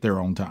going to get there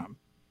on time.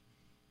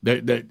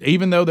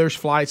 Even though there's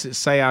flights that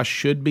say I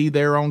should be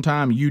there on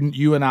time,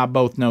 you and I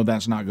both know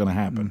that's not going to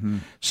happen. Mm-hmm.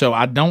 So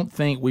I don't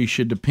think we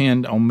should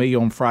depend on me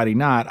on Friday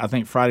night. I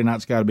think Friday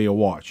night's got to be a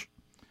wash.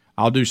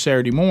 I'll do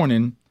Saturday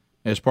morning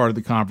as part of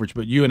the conference,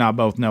 but you and I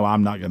both know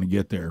I'm not going to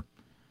get there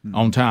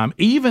on time.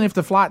 Even if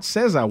the flight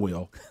says I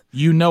will,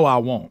 I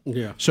won't.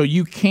 Yeah. So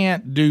you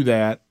can't do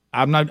that.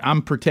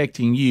 I'm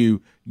protecting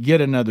you.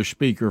 Get another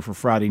speaker for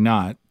Friday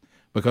night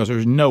because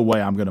there's no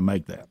way I'm going to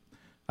make that.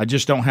 I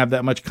just don't have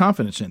that much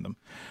confidence in them.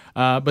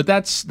 But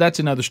that's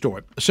another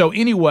story. So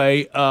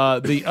anyway,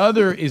 the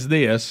other is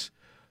this.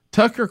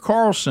 Tucker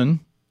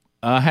Carlson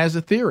has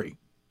a theory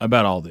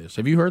about all this.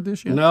 Have you heard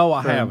this yet? No,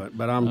 I haven't,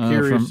 but I'm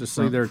curious to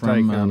see their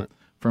take on it.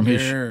 From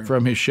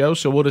his show.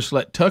 So we'll just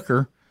let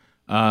Tucker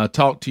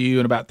talk to you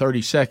in about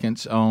 30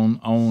 seconds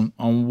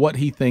on what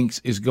he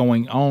thinks is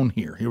going on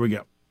here. Here we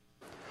go.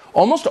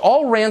 Almost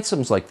all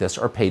ransoms like this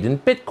are paid in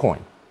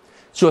Bitcoin.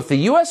 So if the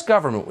U.S.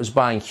 government was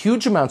buying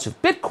huge amounts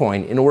of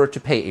Bitcoin in order to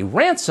pay a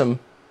ransom,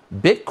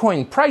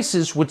 Bitcoin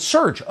prices would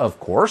surge, of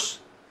course.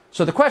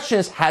 So the question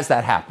is, has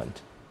that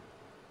happened?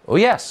 Oh,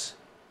 yes,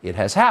 it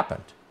has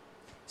happened.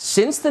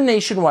 Since the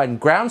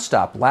nationwide ground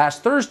stop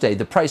last Thursday,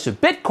 the price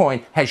of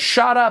Bitcoin has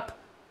shot up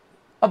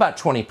about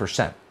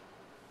 20%.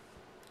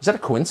 Is that a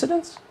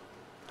coincidence?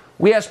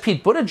 We asked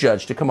Pete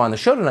Buttigieg to come on the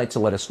show tonight to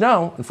let us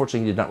know.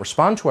 Unfortunately, he did not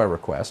respond to our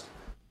request.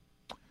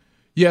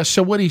 Yeah,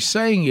 so what he's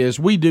saying is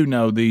we do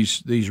know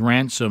these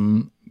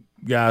ransom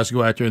guys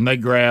go out there and they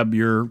grab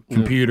your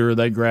computer,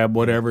 they grab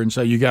whatever and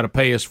say, you got to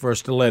pay us for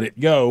us to let it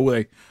go.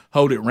 They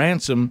hold it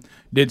ransom.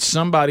 Did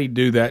somebody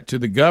do that to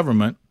the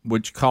government,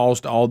 which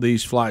caused all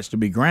these flights to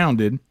be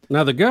grounded?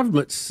 Now, the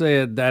government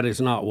said that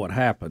is not what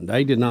happened.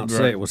 They did not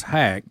say it was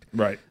hacked.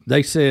 Right.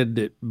 They said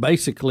that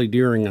basically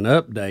during an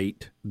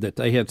update that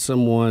they had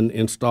someone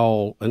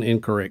install an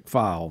incorrect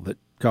file that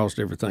caused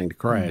everything to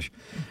crash.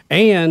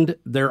 And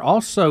they're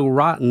also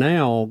right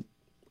now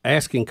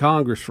asking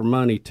Congress for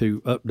money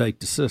to update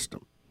the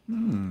system.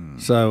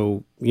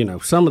 So,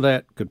 some of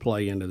that could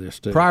play into this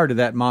too. Prior to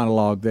that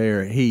monologue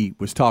there, he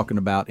was talking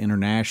about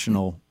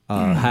international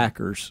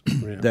hackers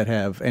that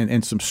have,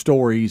 and some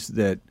stories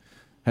that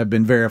have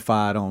been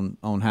verified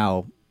on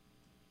how,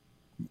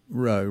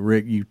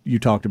 Rick, you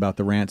talked about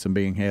the ransom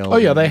being held. Oh,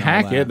 yeah, they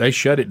hack it. They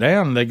shut it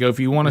down. And they go, if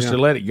you want us to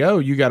let it go,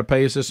 you got to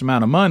pay us this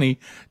amount of money.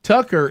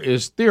 Tucker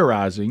is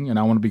theorizing, and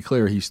I want to be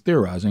clear, he's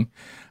theorizing,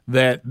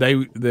 that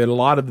a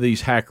lot of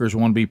these hackers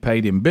want to be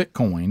paid in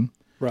Bitcoin.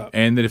 Right.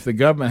 And that if the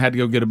government had to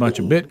go get a bunch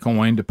of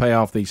Bitcoin to pay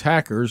off these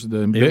hackers,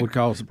 it would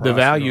cause the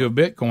value of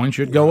Bitcoin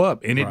should go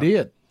up, and it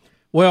did.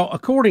 Well,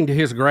 according to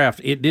his graph,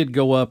 it did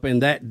go up, and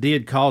that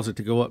did cause it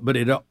to go up. But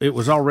it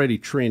was already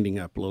trending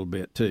up a little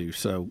bit too.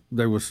 So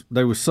there was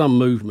some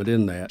movement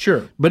in that.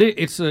 Sure. But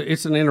it's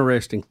an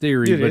interesting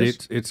theory. But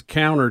is. it's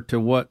counter to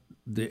what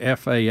the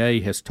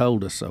FAA has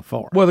told us so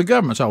far. Well, the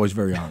government's always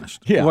very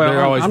honest. Yeah. Well,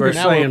 they're always I'm very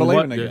just saying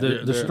what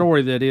the the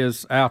story that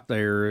is out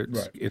there.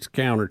 It's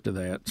counter to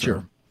that. So.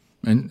 Sure.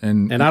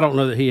 And I don't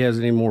know that he has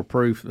any more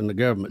proof than the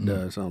government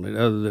does on it,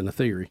 other than a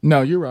theory.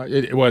 No, you're right.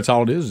 It's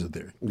all it is a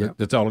theory. Yep.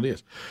 That's all it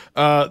is.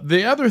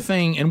 The other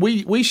thing, and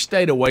we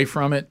stayed away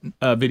from it,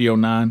 Video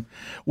 9.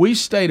 We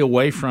stayed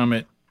away from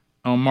it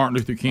on Martin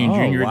Luther King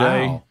Jr.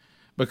 Day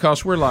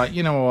because we're like,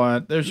 you know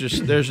what?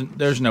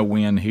 There's no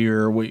win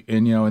here.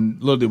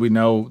 And little did we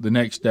know the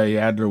next day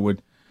Adler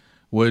would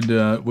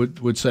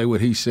say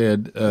what he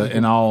said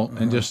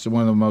and just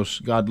one of the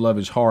most, God love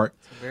his heart.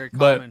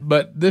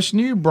 But this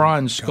new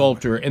bronze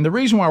sculpture, and the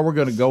reason why we're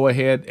going to go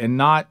ahead and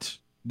not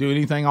do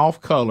anything off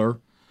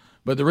color,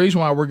 but the reason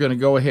why we're going to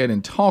go ahead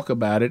and talk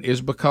about it is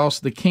because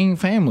the King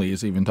family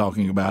is even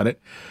talking about it.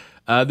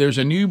 There's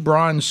a new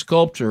bronze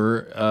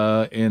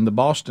sculpture in the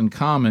Boston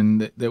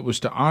Common that was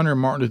to honor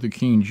Martin Luther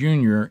King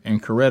Jr.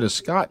 and Coretta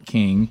Scott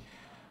King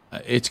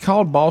It's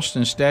called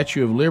Boston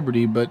Statue of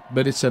Liberty, but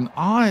it's an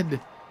odd.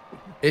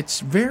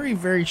 It's very,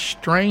 very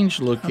strange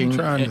looking,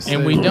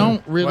 and we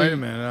don't really. Wait a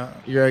minute,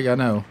 Greg, I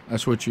know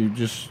that's what you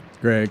just.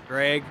 Greg.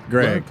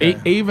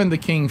 Even the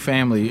King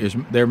family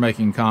they're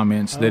making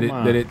comments that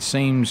it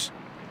seems.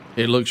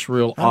 It looks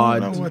real odd. I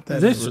don't know what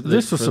that is.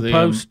 This was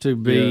supposed to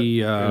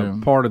be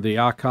part of the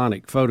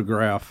iconic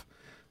photograph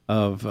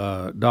of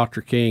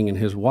Dr. King and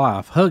his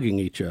wife hugging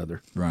each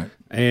other. Right.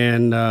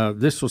 And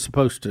this was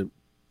supposed to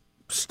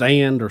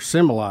stand or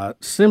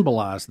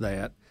symbolize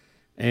that.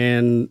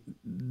 And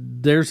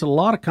there's a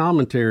lot of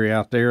commentary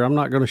out there. I'm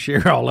not going to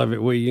share all of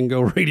it with you. You can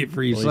go read it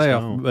for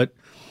yourself. But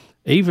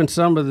even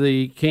some of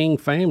the King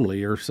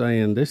family are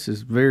saying this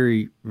is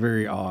very,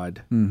 very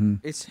odd. Mm-hmm.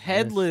 It's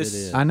headless.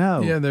 Yes, I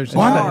know. Yeah, there's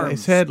arms.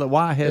 It's headless.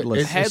 Why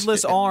headless? It's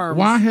headless arms.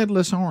 Why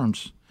headless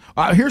arms?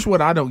 Here's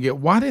what I don't get.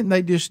 Why didn't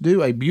they just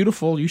do a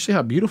beautiful, you see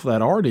how beautiful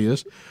that art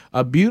is,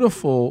 a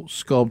beautiful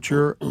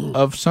sculpture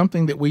of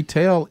something that we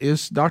tell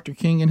is Dr.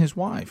 King and his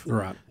wife.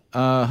 Right.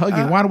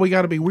 Hugging. Why do we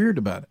got to be weird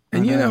about it?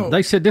 And you know,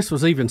 they said this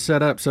was even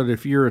set up so that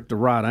if you're at the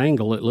right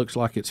angle, it looks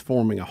like it's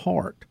forming a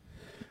heart.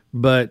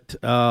 But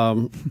there's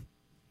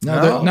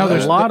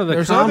a lot of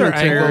the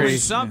commentary.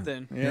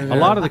 Something. A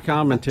lot of the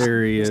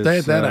commentary is stay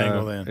at that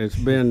angle. Then it's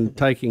been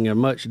taking a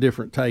much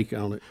different take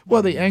on it.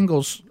 Well, the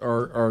angles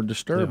are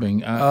disturbing.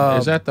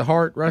 Is that the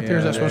heart right there?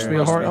 Is that supposed to be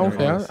a heart?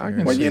 Okay, I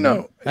can. Well, see you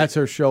know, that's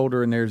her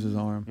shoulder and there's his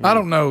arm. I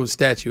don't know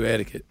statue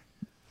etiquette,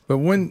 but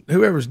when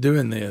whoever's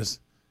doing this.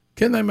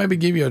 Can they maybe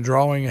give you a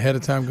drawing ahead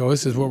of time? Go,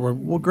 this is what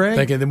we're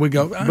thinking. Then we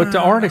go. But the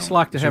artists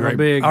like to have a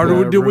big.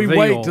 Or do we reveal.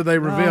 wait till they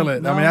reveal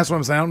it? No. I mean, that's what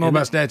I'm saying. I don't know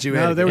about statue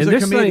etiquette. There was a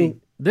committee.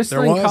 This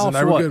thing cost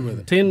what?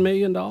 $10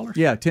 million.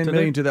 Yeah, $10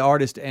 million to the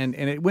artist, and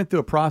it went through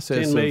a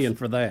process. $10 million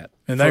for that,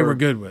 and they were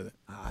good with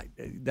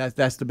it.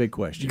 That's the big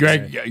question,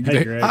 Greg. Greg.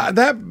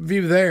 That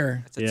view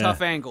there. It's a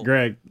tough angle,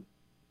 Greg.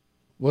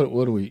 What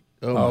do we?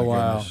 Oh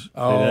wow! Goodness.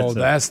 Oh,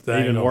 that's the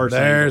even angle. worse.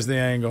 There's the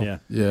angle.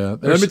 Yeah.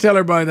 Let me tell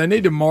everybody they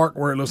need to mark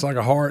where it looks like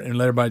a heart and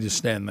let everybody just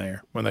stand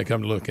there when they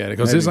come to look at it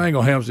because this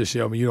angle helps to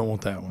show me you don't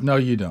want that one. No,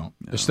 you don't.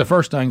 No. It's the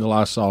first angle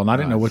I saw, and I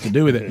didn't know what to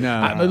do with it.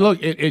 Look,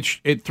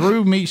 it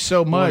threw me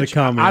so much.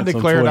 I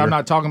declared I'm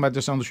not talking about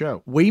this on the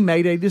show. We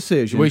made a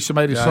decision.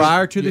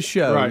 Prior to the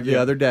show the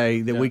other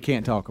day that we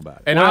can't talk about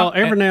it. And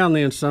every now and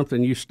then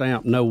something you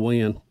stamp no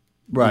win.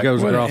 Right,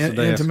 goes across the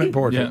desk. Intimate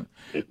portrait.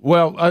 Yeah.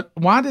 Well,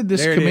 why did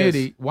this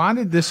committee? Why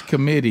did this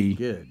committee?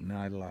 Good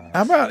night, live.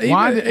 How about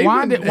why did?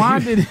 How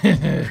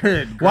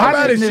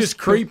about it's just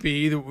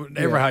creepy?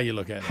 Whatever how you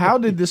look at it. How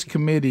did this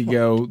committee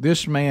go?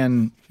 This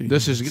man,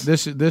 this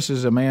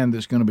is a man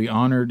that's going to be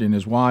honored, and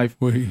his wife.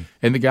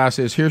 And the guy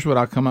says, "Here's what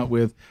I come up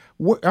with."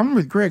 I'm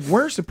with Greg.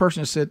 Where's the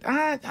person that said,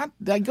 I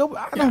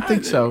don't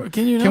think so.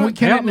 Can you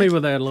help me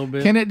with that a little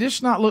bit? Can it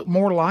just not look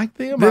more like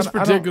them? This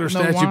particular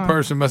statue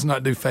person must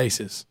not do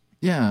faces.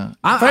 Yeah,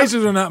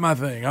 faces are not my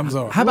thing. I'm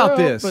sorry. How about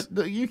this?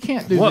 But you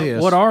can't do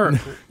this.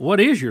 What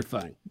is your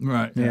thing?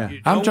 Right. Yeah.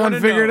 I'm trying to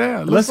figure it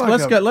out.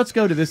 Let's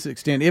go to this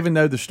extent. Even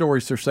though the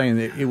stories are saying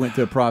that it went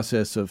through a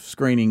process of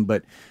screening,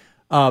 but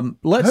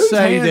let's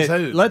say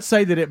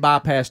that it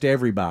bypassed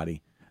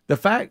everybody. The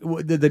fact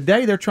the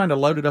day they're trying to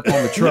load it up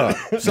on the truck,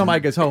 somebody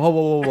goes,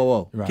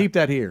 whoa, right. Keep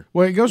that here.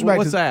 Well, it goes back.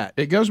 What's that?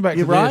 It goes back.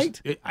 You're to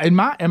right. This. Am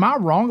I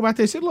wrong about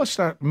this? It looks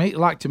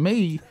like to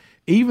me.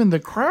 Even the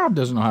crowd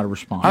doesn't know how to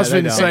respond. I was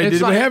going to say,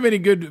 did we have any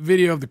good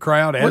video of the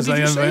crowd as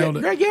they unveiled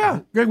it? Greg,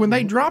 Greg, when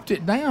they dropped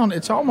it down,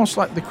 it's almost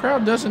like the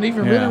crowd doesn't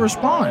even really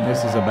respond.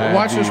 This is a bad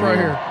Watch this view. right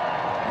here.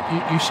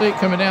 You see it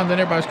coming down, then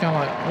everybody's kind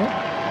of like,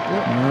 what?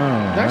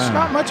 That's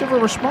not much of a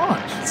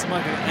response. It's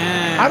like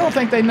I don't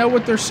think they know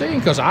what they're seeing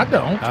because I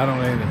don't. I don't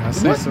either. I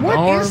see some what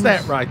arms. is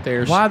that right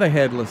there? Why are they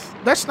headless?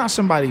 That's not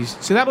somebody's.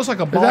 See, that looks like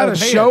a bald head. head. Is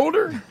that a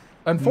shoulder?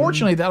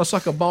 Unfortunately, that looks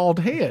like a bald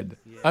head.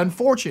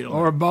 Unfortunately.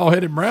 Or a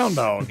bald-headed brown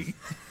dog.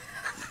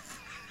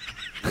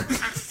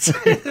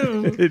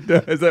 It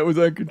does. That was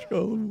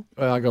uncontrollable.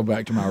 Well, I go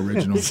back to my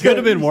original. It could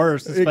have been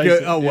worse. A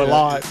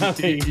lot.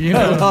 You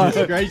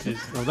know, gracious.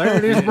 Well, there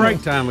it is,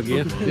 break time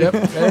again. Yep,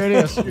 there it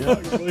is.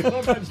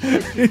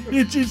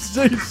 You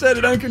said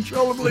it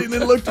uncontrollably and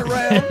then looked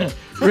around.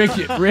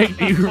 Rick,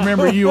 do you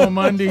remember you on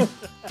Monday?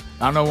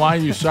 I don't know why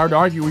you started to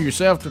argue with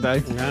yourself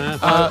today.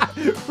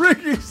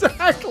 Rick,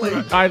 exactly.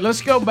 All right,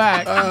 let's go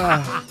back.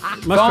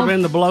 Must have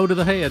been the blow to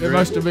the head. It Rick.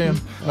 must have been.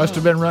 Must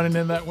have been running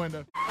in that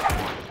window.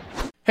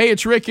 Hey,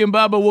 it's Rick and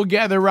Bubba. We'll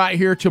gather right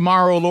here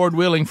tomorrow, Lord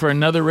willing, for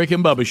another Rick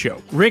and Bubba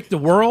show. Rick, the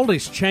world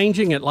is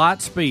changing at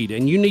light speed,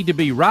 and you need to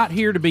be right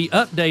here to be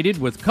updated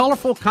with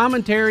colorful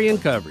commentary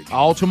and coverage.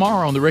 All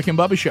tomorrow on the Rick and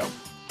Bubba show.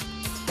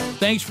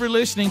 Thanks for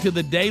listening to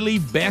the daily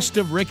Best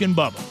of Rick and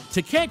Bubba.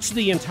 To catch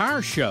the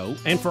entire show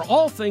and for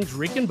all things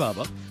Rick and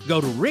Bubba, go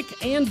to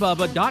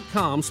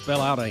rickandbubba.com, spell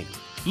out AIM.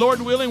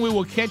 Lord willing, we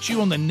will catch you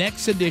on the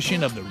next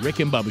edition of the Rick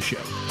and Bubba show.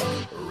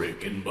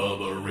 Rick and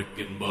Bubba, Rick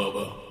and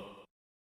Bubba.